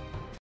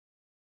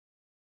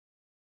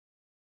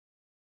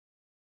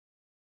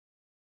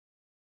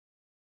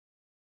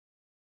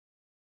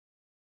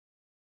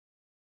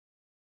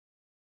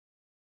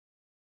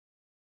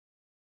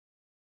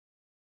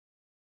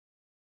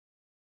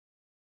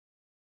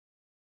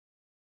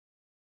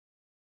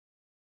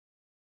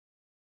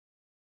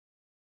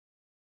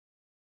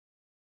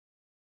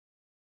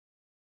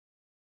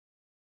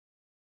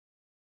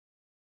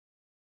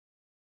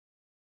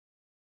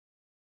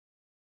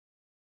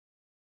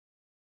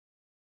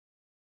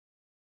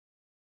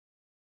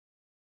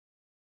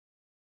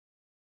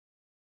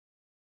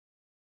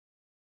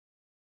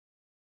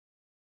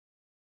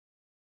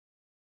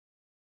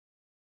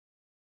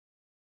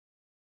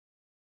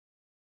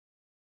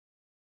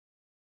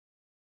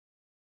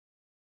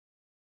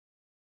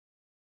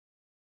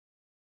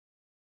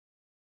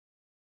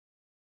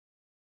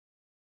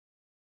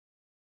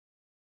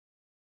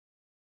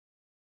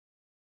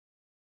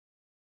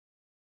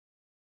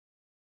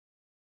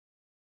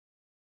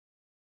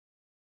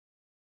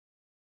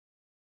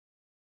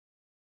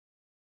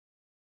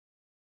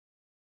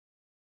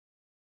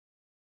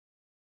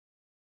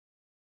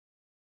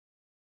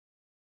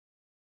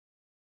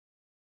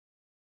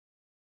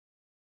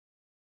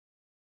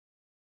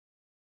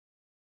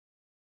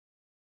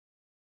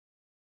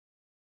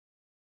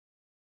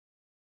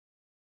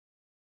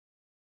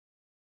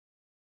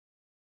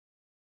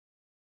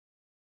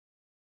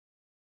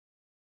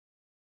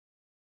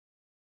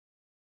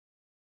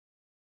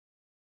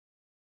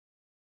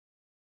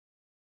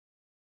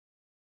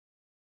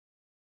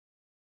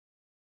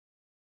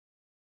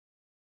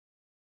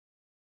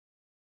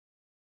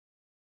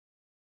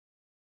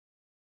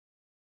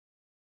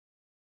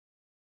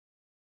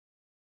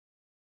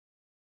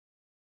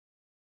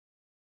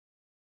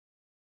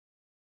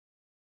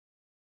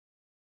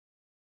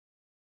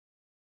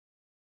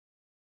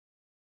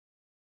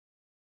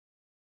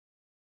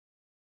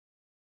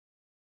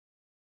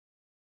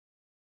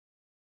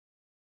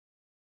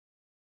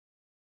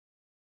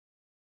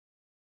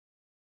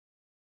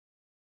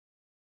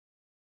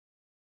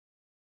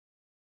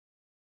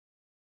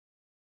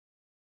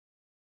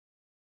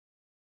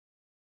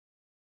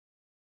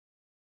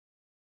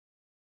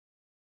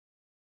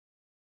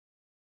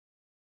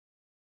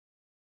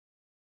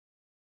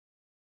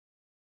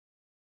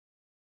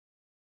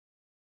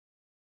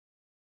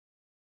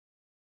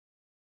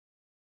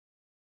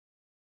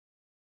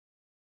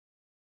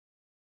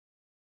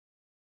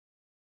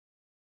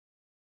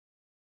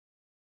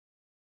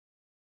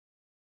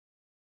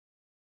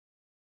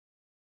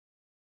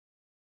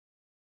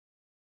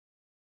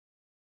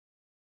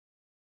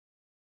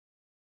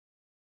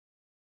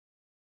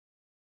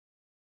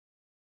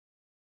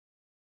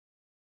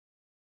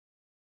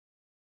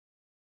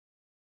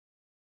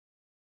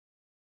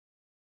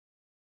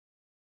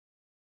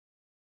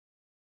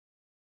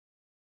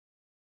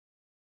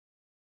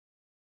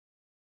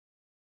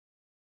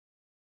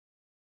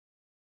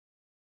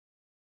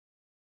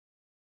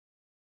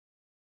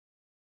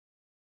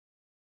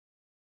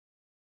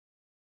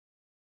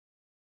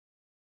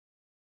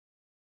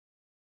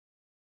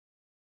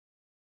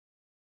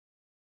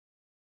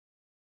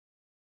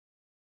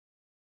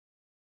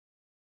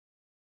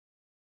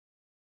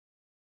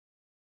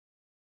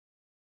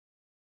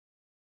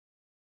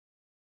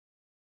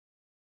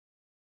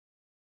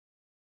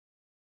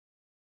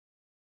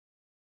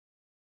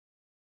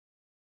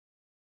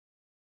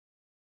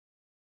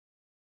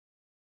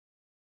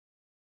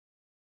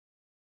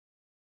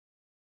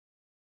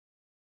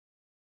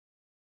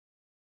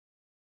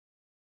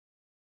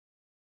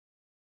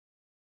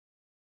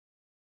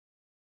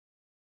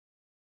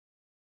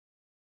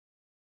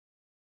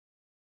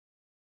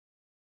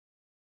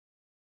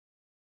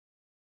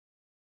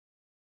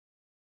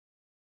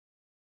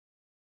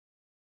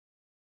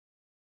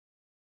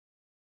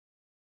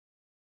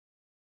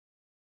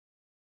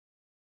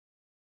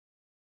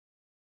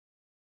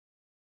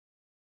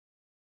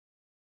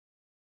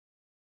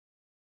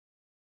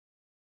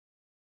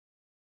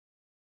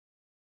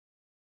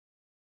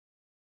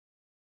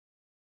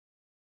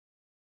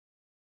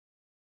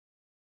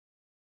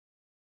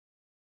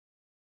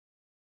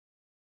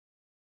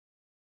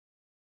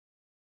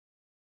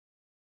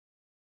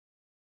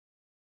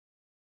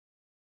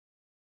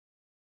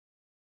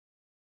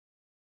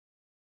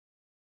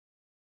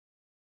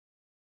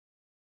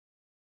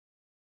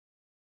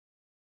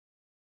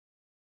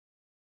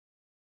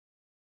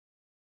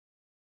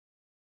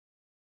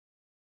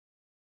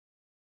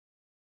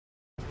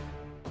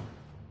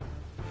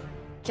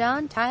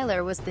 John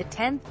Tyler was the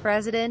 10th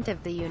President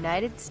of the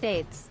United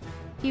States.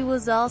 He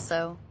was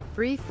also,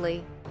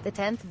 briefly, the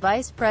 10th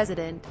vice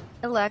president,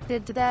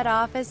 elected to that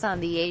office on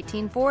the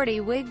 1840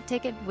 Whig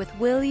ticket with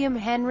William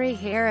Henry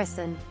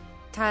Harrison.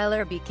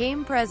 Tyler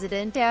became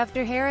president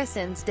after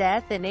Harrison's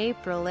death in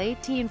April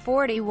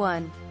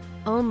 1841,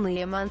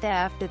 only a month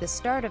after the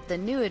start of the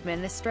new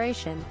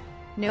administration,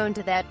 known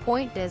to that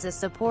point as a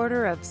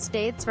supporter of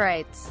states'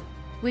 rights,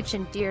 which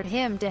endeared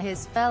him to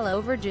his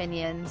fellow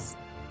Virginians.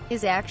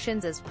 His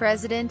actions as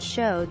president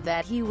showed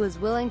that he was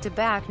willing to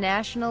back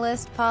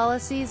nationalist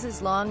policies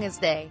as long as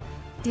they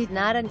did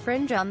not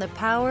infringe on the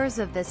powers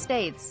of the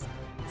states.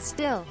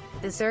 Still,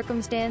 the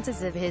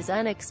circumstances of his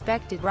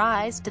unexpected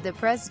rise to the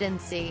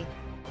presidency,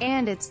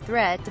 and its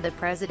threat to the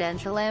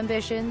presidential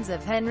ambitions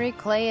of Henry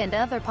Clay and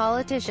other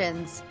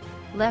politicians,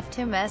 left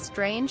him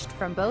estranged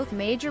from both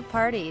major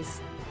parties.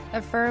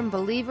 A firm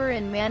believer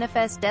in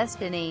manifest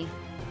destiny,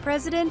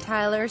 President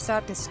Tyler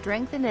sought to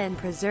strengthen and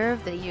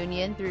preserve the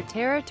Union through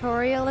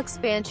territorial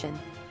expansion,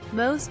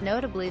 most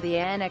notably the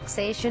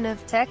annexation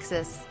of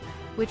Texas,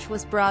 which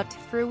was brought to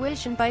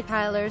fruition by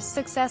Tyler's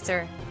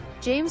successor,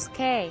 James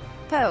K.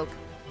 Polk.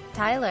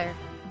 Tyler,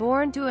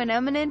 born to an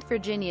eminent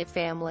Virginia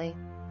family,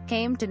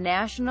 came to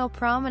national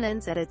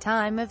prominence at a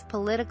time of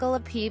political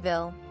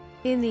upheaval.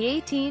 In the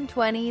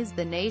 1820s,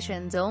 the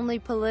nation's only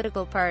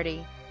political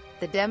party,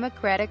 the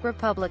Democratic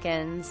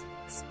Republicans,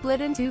 split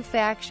into two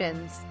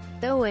factions.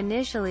 Though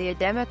initially a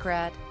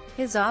Democrat,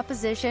 his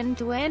opposition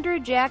to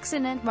Andrew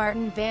Jackson and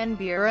Martin Van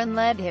Buren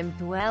led him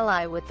to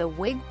ally with the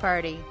Whig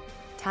Party.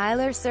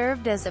 Tyler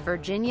served as a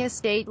Virginia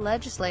state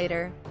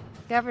legislator,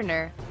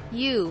 governor,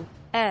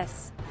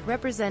 U.S.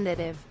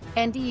 representative,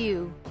 and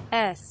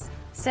U.S.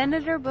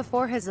 senator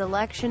before his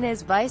election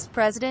as vice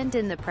president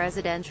in the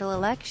presidential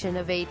election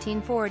of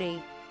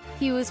 1840.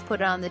 He was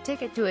put on the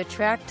ticket to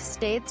attract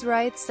states'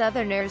 rights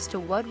Southerners to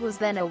what was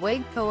then a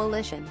Whig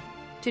coalition,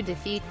 to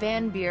defeat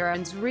Van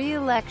Buren's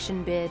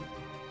re-election bid.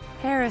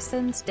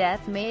 Harrison's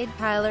death made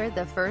Tyler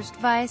the first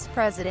vice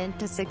president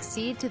to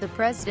succeed to the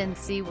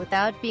presidency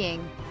without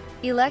being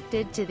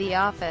elected to the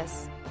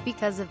office.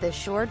 Because of the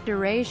short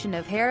duration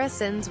of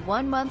Harrison's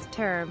one-month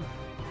term,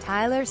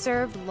 Tyler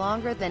served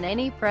longer than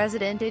any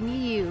president in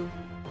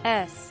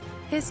U.S.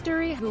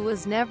 history who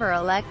was never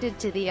elected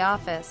to the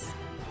office.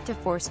 To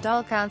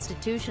forestall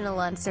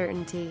constitutional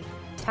uncertainty,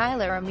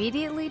 Tyler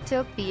immediately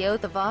took the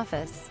oath of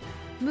office,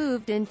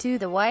 moved into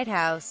the White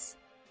House,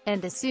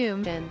 and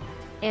assumed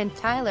and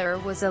Tyler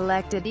was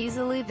elected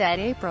easily that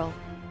April,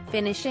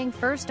 finishing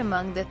first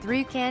among the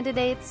three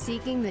candidates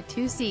seeking the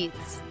two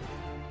seats.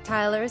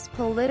 Tyler's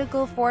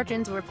political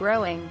fortunes were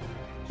growing.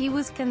 He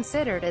was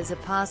considered as a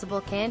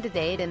possible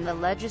candidate in the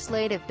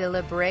legislative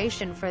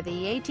deliberation for the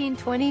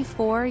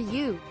 1824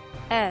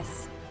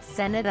 U.S.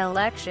 Senate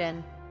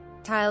election.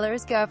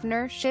 Tyler's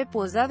governorship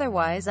was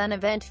otherwise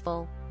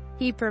uneventful.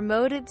 He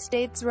promoted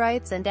states'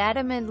 rights and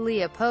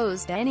adamantly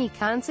opposed any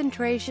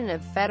concentration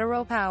of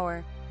federal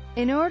power.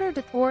 In order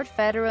to thwart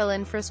federal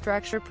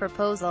infrastructure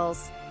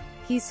proposals,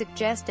 he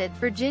suggested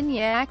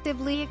Virginia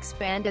actively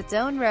expand its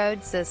own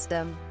road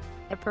system.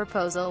 A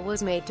proposal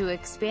was made to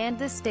expand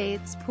the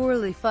state's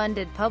poorly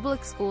funded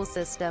public school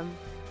system,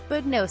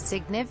 but no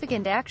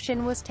significant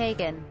action was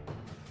taken.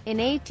 In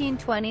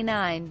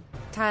 1829,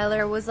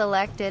 Tyler was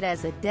elected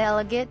as a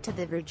delegate to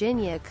the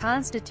Virginia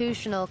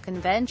Constitutional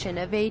Convention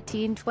of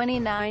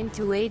 1829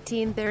 to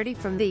 1830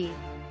 from the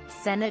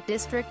Senate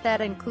district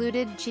that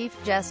included Chief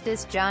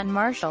Justice John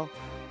Marshall.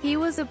 He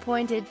was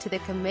appointed to the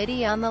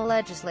Committee on the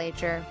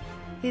Legislature.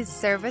 His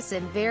service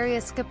in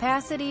various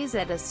capacities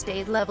at a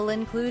state level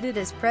included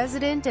as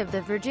president of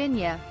the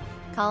Virginia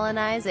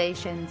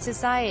Colonization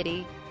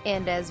Society,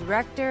 and as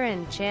rector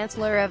and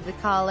chancellor of the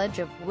College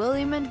of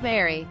William and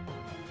Mary.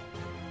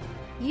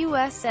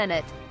 U.S.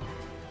 Senate.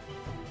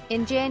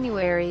 In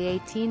January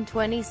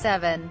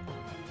 1827,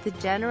 the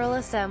General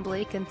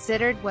Assembly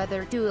considered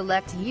whether to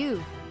elect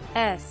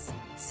U.S.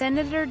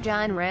 Senator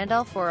John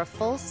Randolph for a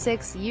full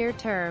 6-year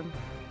term.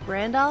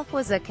 Randolph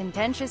was a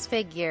contentious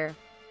figure.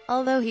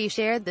 Although he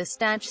shared the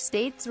staunch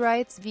states'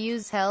 rights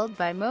views held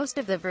by most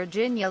of the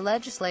Virginia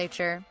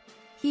legislature,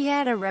 he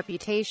had a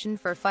reputation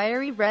for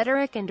fiery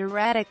rhetoric and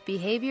erratic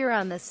behavior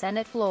on the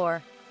Senate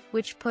floor,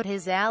 which put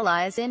his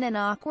allies in an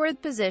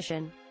awkward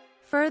position.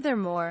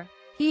 Furthermore,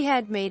 he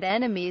had made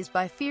enemies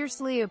by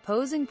fiercely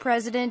opposing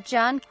President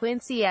John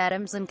Quincy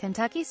Adams and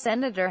Kentucky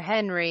Senator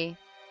Henry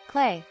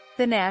Clay.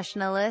 The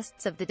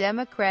nationalists of the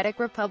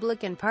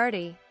Democratic-Republican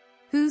Party,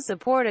 who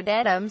supported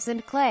Adams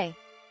and Clay,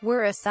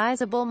 were a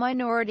sizable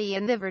minority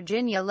in the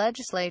Virginia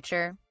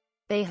legislature.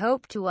 They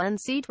hoped to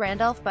unseat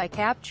Randolph by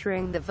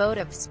capturing the vote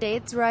of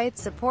states'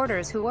 rights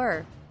supporters who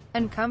were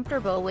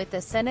uncomfortable with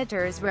the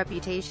senator's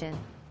reputation.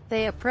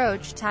 They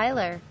approached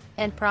Tyler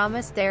and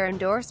promised their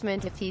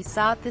endorsement if he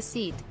sought the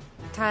seat.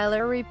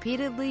 Tyler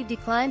repeatedly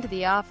declined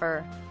the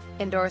offer,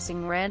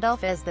 endorsing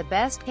Randolph as the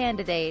best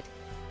candidate.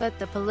 But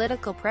the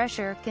political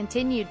pressure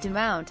continued to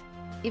mount.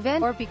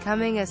 Before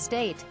becoming a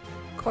state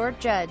court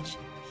judge,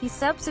 he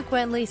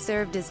subsequently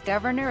served as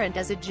governor and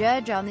as a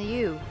judge on the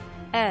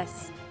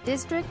U.S.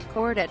 District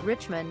Court at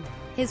Richmond.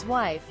 His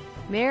wife,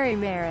 Mary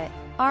Merritt,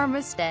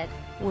 Armistead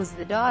was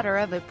the daughter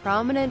of a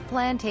prominent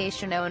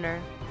plantation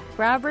owner,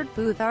 Robert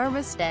Booth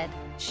Armistead.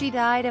 She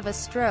died of a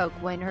stroke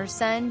when her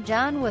son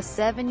John was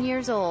 7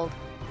 years old.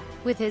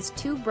 With his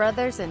 2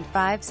 brothers and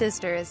 5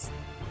 sisters,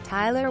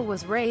 Tyler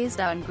was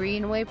raised on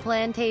Greenway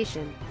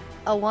Plantation,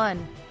 a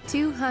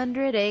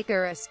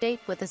 200-acre estate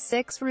with a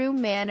 6-room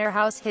manor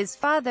house his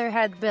father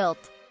had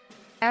built.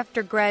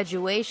 After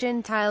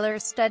graduation, Tyler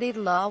studied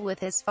law with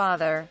his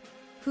father,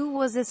 who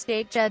was a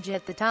state judge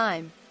at the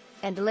time,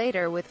 and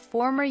later with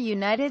former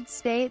United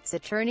States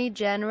Attorney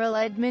General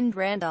Edmund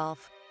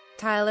Randolph.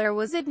 Tyler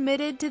was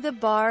admitted to the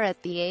bar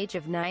at the age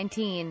of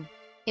 19.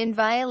 In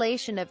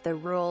violation of the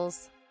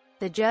rules,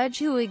 the judge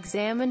who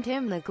examined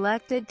him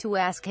neglected to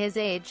ask his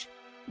age.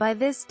 By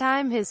this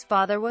time his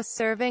father was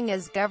serving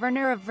as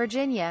governor of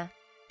Virginia,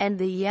 and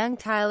the young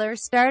Tyler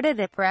started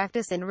a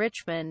practice in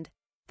Richmond,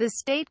 the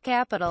state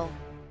capital.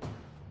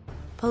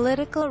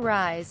 Political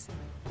rise.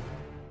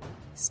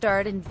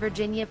 Start in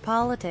Virginia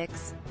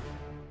politics.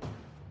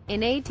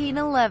 In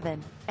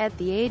 1811, at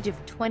the age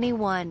of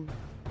 21,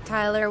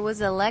 Tyler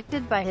was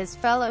elected by his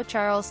fellow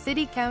Charles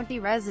City County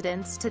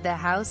residents to the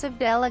House of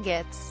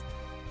Delegates.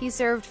 He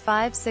served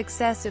 5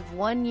 successive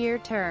 1-year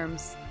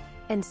terms,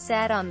 and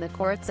sat on the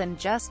Courts and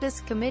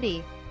Justice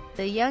Committee.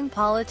 The young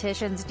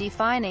politician's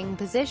defining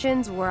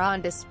positions were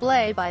on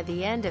display by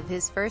the end of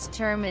his first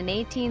term in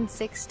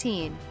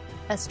 1816.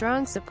 A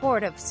strong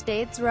support of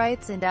states'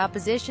 rights and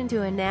opposition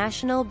to a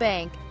national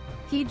bank.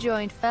 He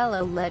joined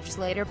fellow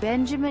legislator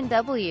Benjamin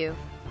W.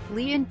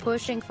 Lee in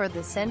pushing for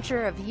the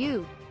censure of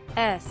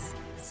U.S.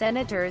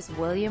 Senators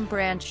William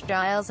Branch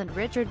Giles and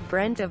Richard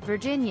Brent of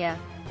Virginia,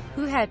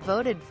 who had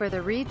voted for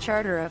the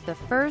recharter of the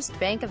First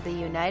Bank of the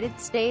United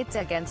States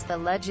against the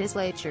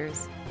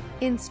legislature's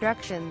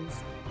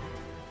instructions.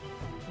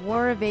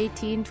 War of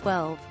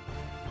 1812.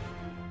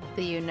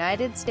 The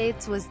United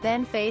States was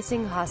then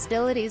facing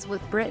hostilities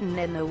with Britain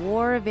in the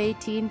War of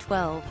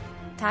 1812.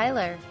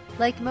 Tyler,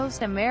 like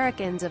most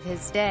Americans of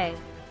his day,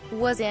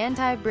 was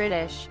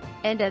anti-British,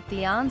 and at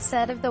the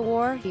onset of the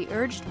war he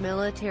urged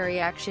military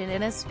action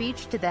in a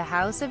speech to the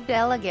House of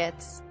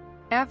Delegates.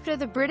 After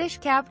the British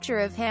capture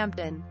of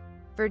Hampton,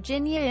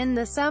 Virginia in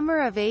the summer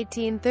of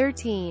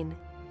 1813,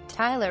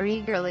 Tyler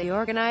eagerly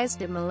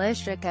organized a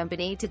militia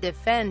company to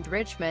defend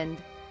Richmond.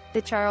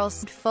 The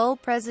Charles had full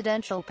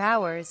presidential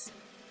powers,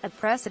 a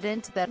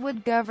precedent that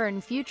would govern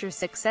future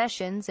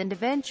successions and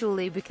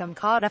eventually become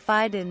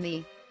codified in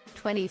the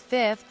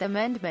 25th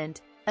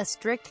Amendment. A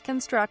strict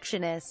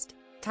constructionist,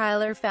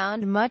 Tyler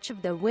found much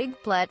of the Whig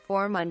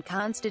platform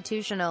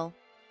unconstitutional,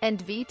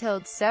 and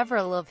vetoed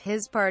several of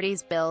his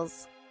party's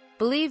bills.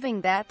 Believing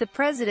that the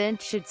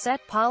president should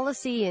set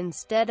policy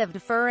instead of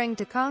deferring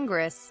to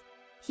Congress,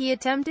 he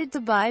attempted to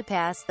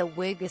bypass the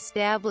Whig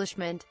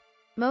establishment,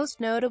 most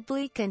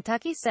notably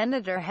Kentucky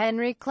Senator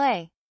Henry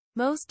Clay.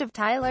 Most of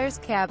Tyler's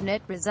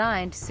cabinet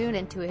resigned soon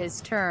into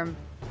his term,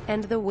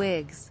 and the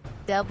Whigs,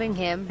 dubbing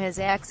him His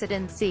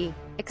Excellency,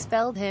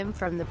 expelled him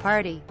from the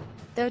party.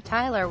 Though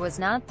Tyler was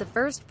not the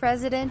first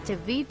president to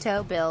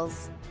veto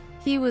bills,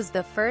 he was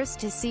the first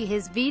to see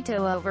his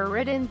veto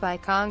overridden by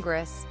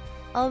Congress.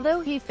 Although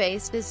he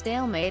faced a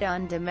stalemate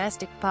on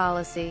domestic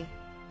policy,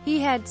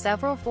 he had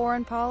several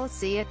foreign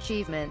policy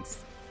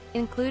achievements,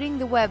 including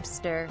the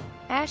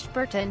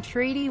Webster-Ashburton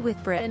Treaty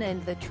with Britain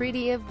and the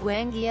Treaty of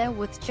Guangzhou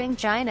with Qing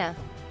China.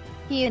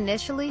 He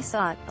initially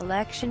sought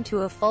election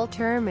to a full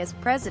term as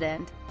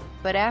president,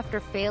 but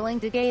after failing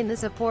to gain the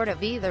support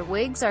of either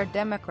Whigs or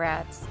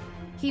Democrats,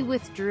 he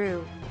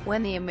withdrew.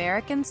 When the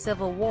American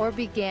Civil War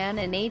began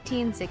in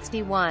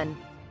 1861,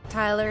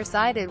 Tyler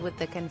sided with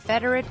the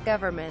Confederate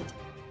government,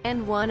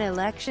 and won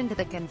election to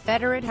the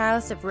Confederate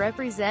House of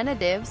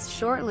Representatives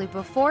shortly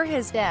before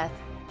his death.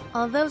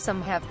 Although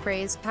some have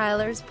praised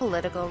Tyler's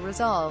political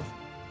resolve,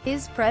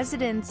 his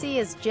presidency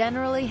is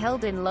generally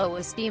held in low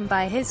esteem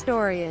by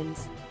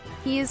historians.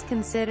 He is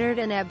considered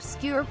an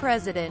obscure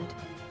president,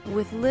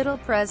 with little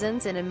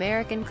presence in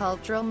American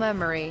cultural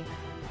memory.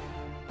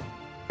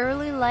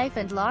 Early life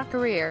and law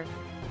career.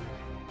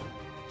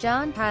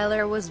 John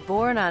Tyler was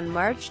born on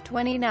March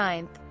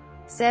 29,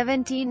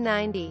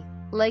 1790.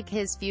 Like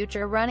his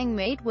future running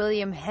mate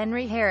William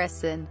Henry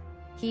Harrison,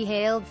 he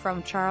hailed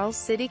from Charles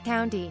City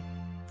County,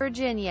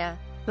 Virginia.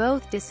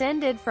 Both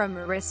descended from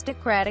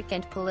aristocratic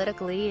and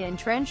politically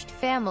entrenched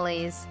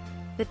families.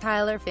 The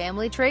Tyler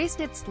family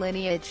traced its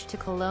lineage to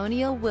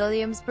colonial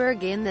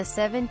Williamsburg in the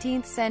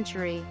 17th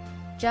century.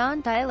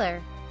 John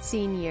Tyler,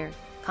 Sr.,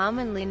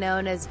 commonly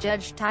known as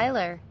Judge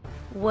Tyler,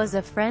 was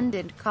a friend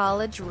and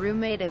college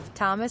roommate of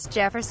Thomas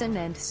Jefferson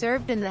and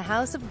served in the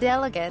House of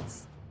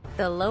Delegates,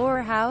 the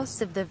lower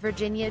house of the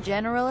Virginia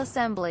General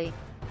Assembly,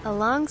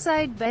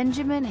 alongside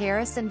Benjamin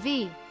Harrison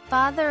V.,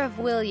 father of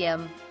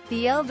William.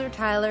 The elder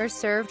Tyler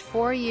served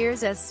 4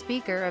 years as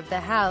Speaker of the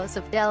House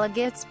of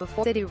Delegates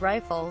before City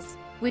Rifles,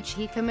 which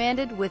he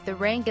commanded with the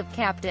rank of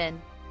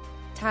captain.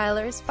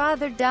 Tyler's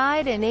father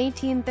died in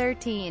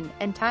 1813,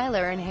 and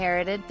Tyler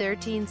inherited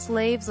 13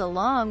 slaves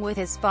along with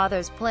his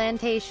father's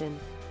plantation.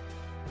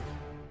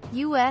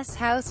 U.S.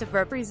 House of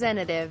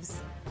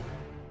Representatives.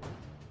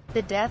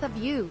 The death of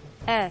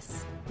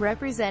U.S.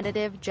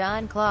 Representative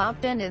John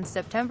Clopton in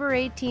September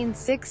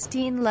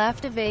 1816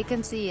 left a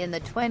vacancy in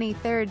the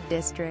 23rd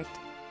District.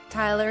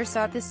 Tyler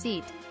sought the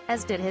seat,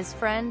 as did his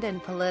friend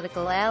and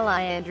political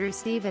ally Andrew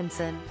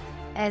Stevenson.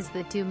 As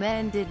the two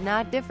men did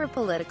not differ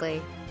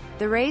politically,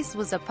 the race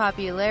was a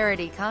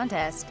popularity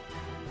contest.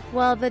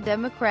 While the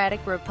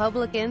Democratic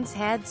Republicans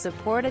had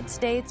supported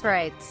states'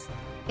 rights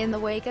in the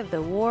wake of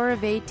the War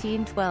of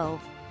 1812,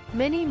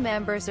 many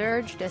members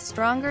urged a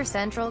stronger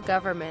central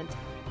government.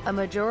 A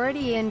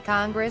majority in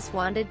Congress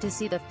wanted to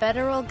see the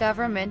federal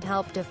government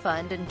help to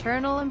fund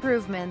internal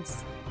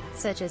improvements,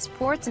 such as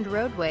ports and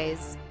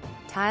roadways.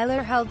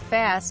 Tyler held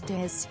fast to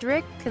his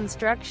strict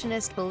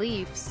constructionist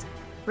beliefs,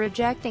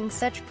 rejecting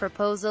such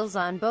proposals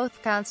on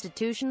both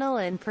constitutional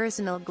and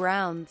personal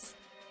grounds.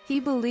 He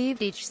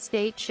believed each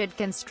state should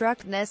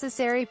construct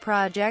necessary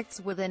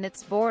projects within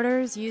its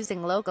borders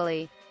using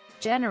locally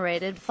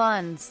generated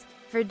funds.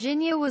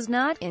 Virginia was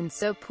not in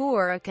so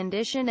poor a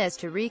condition as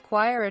to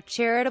require a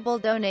charitable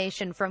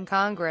donation from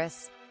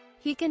Congress,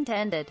 he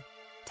contended.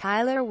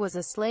 Tyler was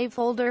a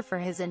slaveholder for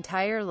his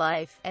entire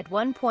life, at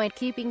one point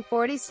keeping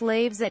 40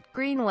 slaves at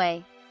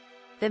Greenway.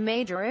 The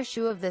major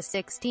issue of the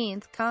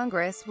 16th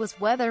Congress was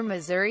whether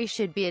Missouri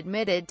should be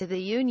admitted to the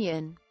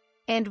Union,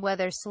 and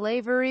whether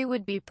slavery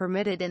would be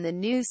permitted in the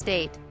new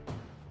state.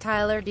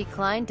 Tyler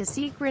declined to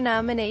seek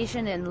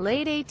renomination in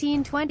late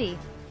 1820,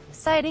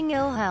 citing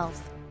ill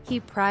health. He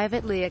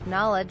privately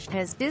acknowledged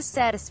his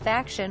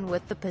dissatisfaction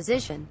with the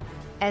position,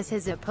 as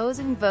his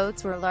opposing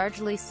votes were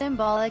largely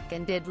symbolic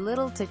and did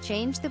little to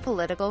change the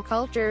political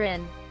culture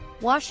in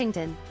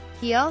Washington.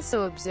 He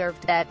also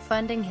observed that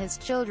funding his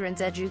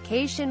children's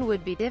education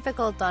would be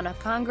difficult on a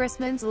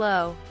congressman's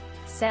low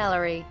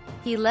salary.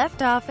 He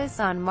left office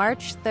on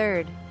March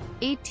 3,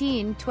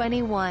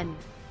 1821,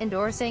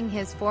 endorsing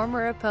his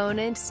former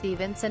opponent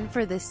Stevenson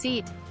for the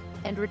seat,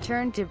 and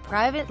returned to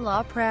private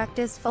law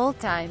practice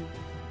full-time.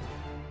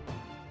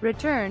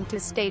 Returned to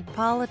state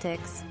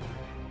politics.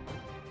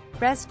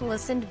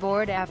 Restless and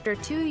bored after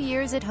 2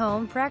 years at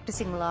home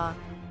practicing law,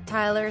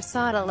 Tyler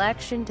sought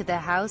election to the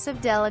House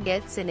of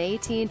Delegates in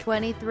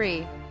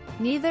 1823.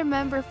 Neither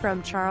member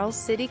from Charles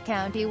City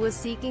County was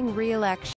seeking re-election.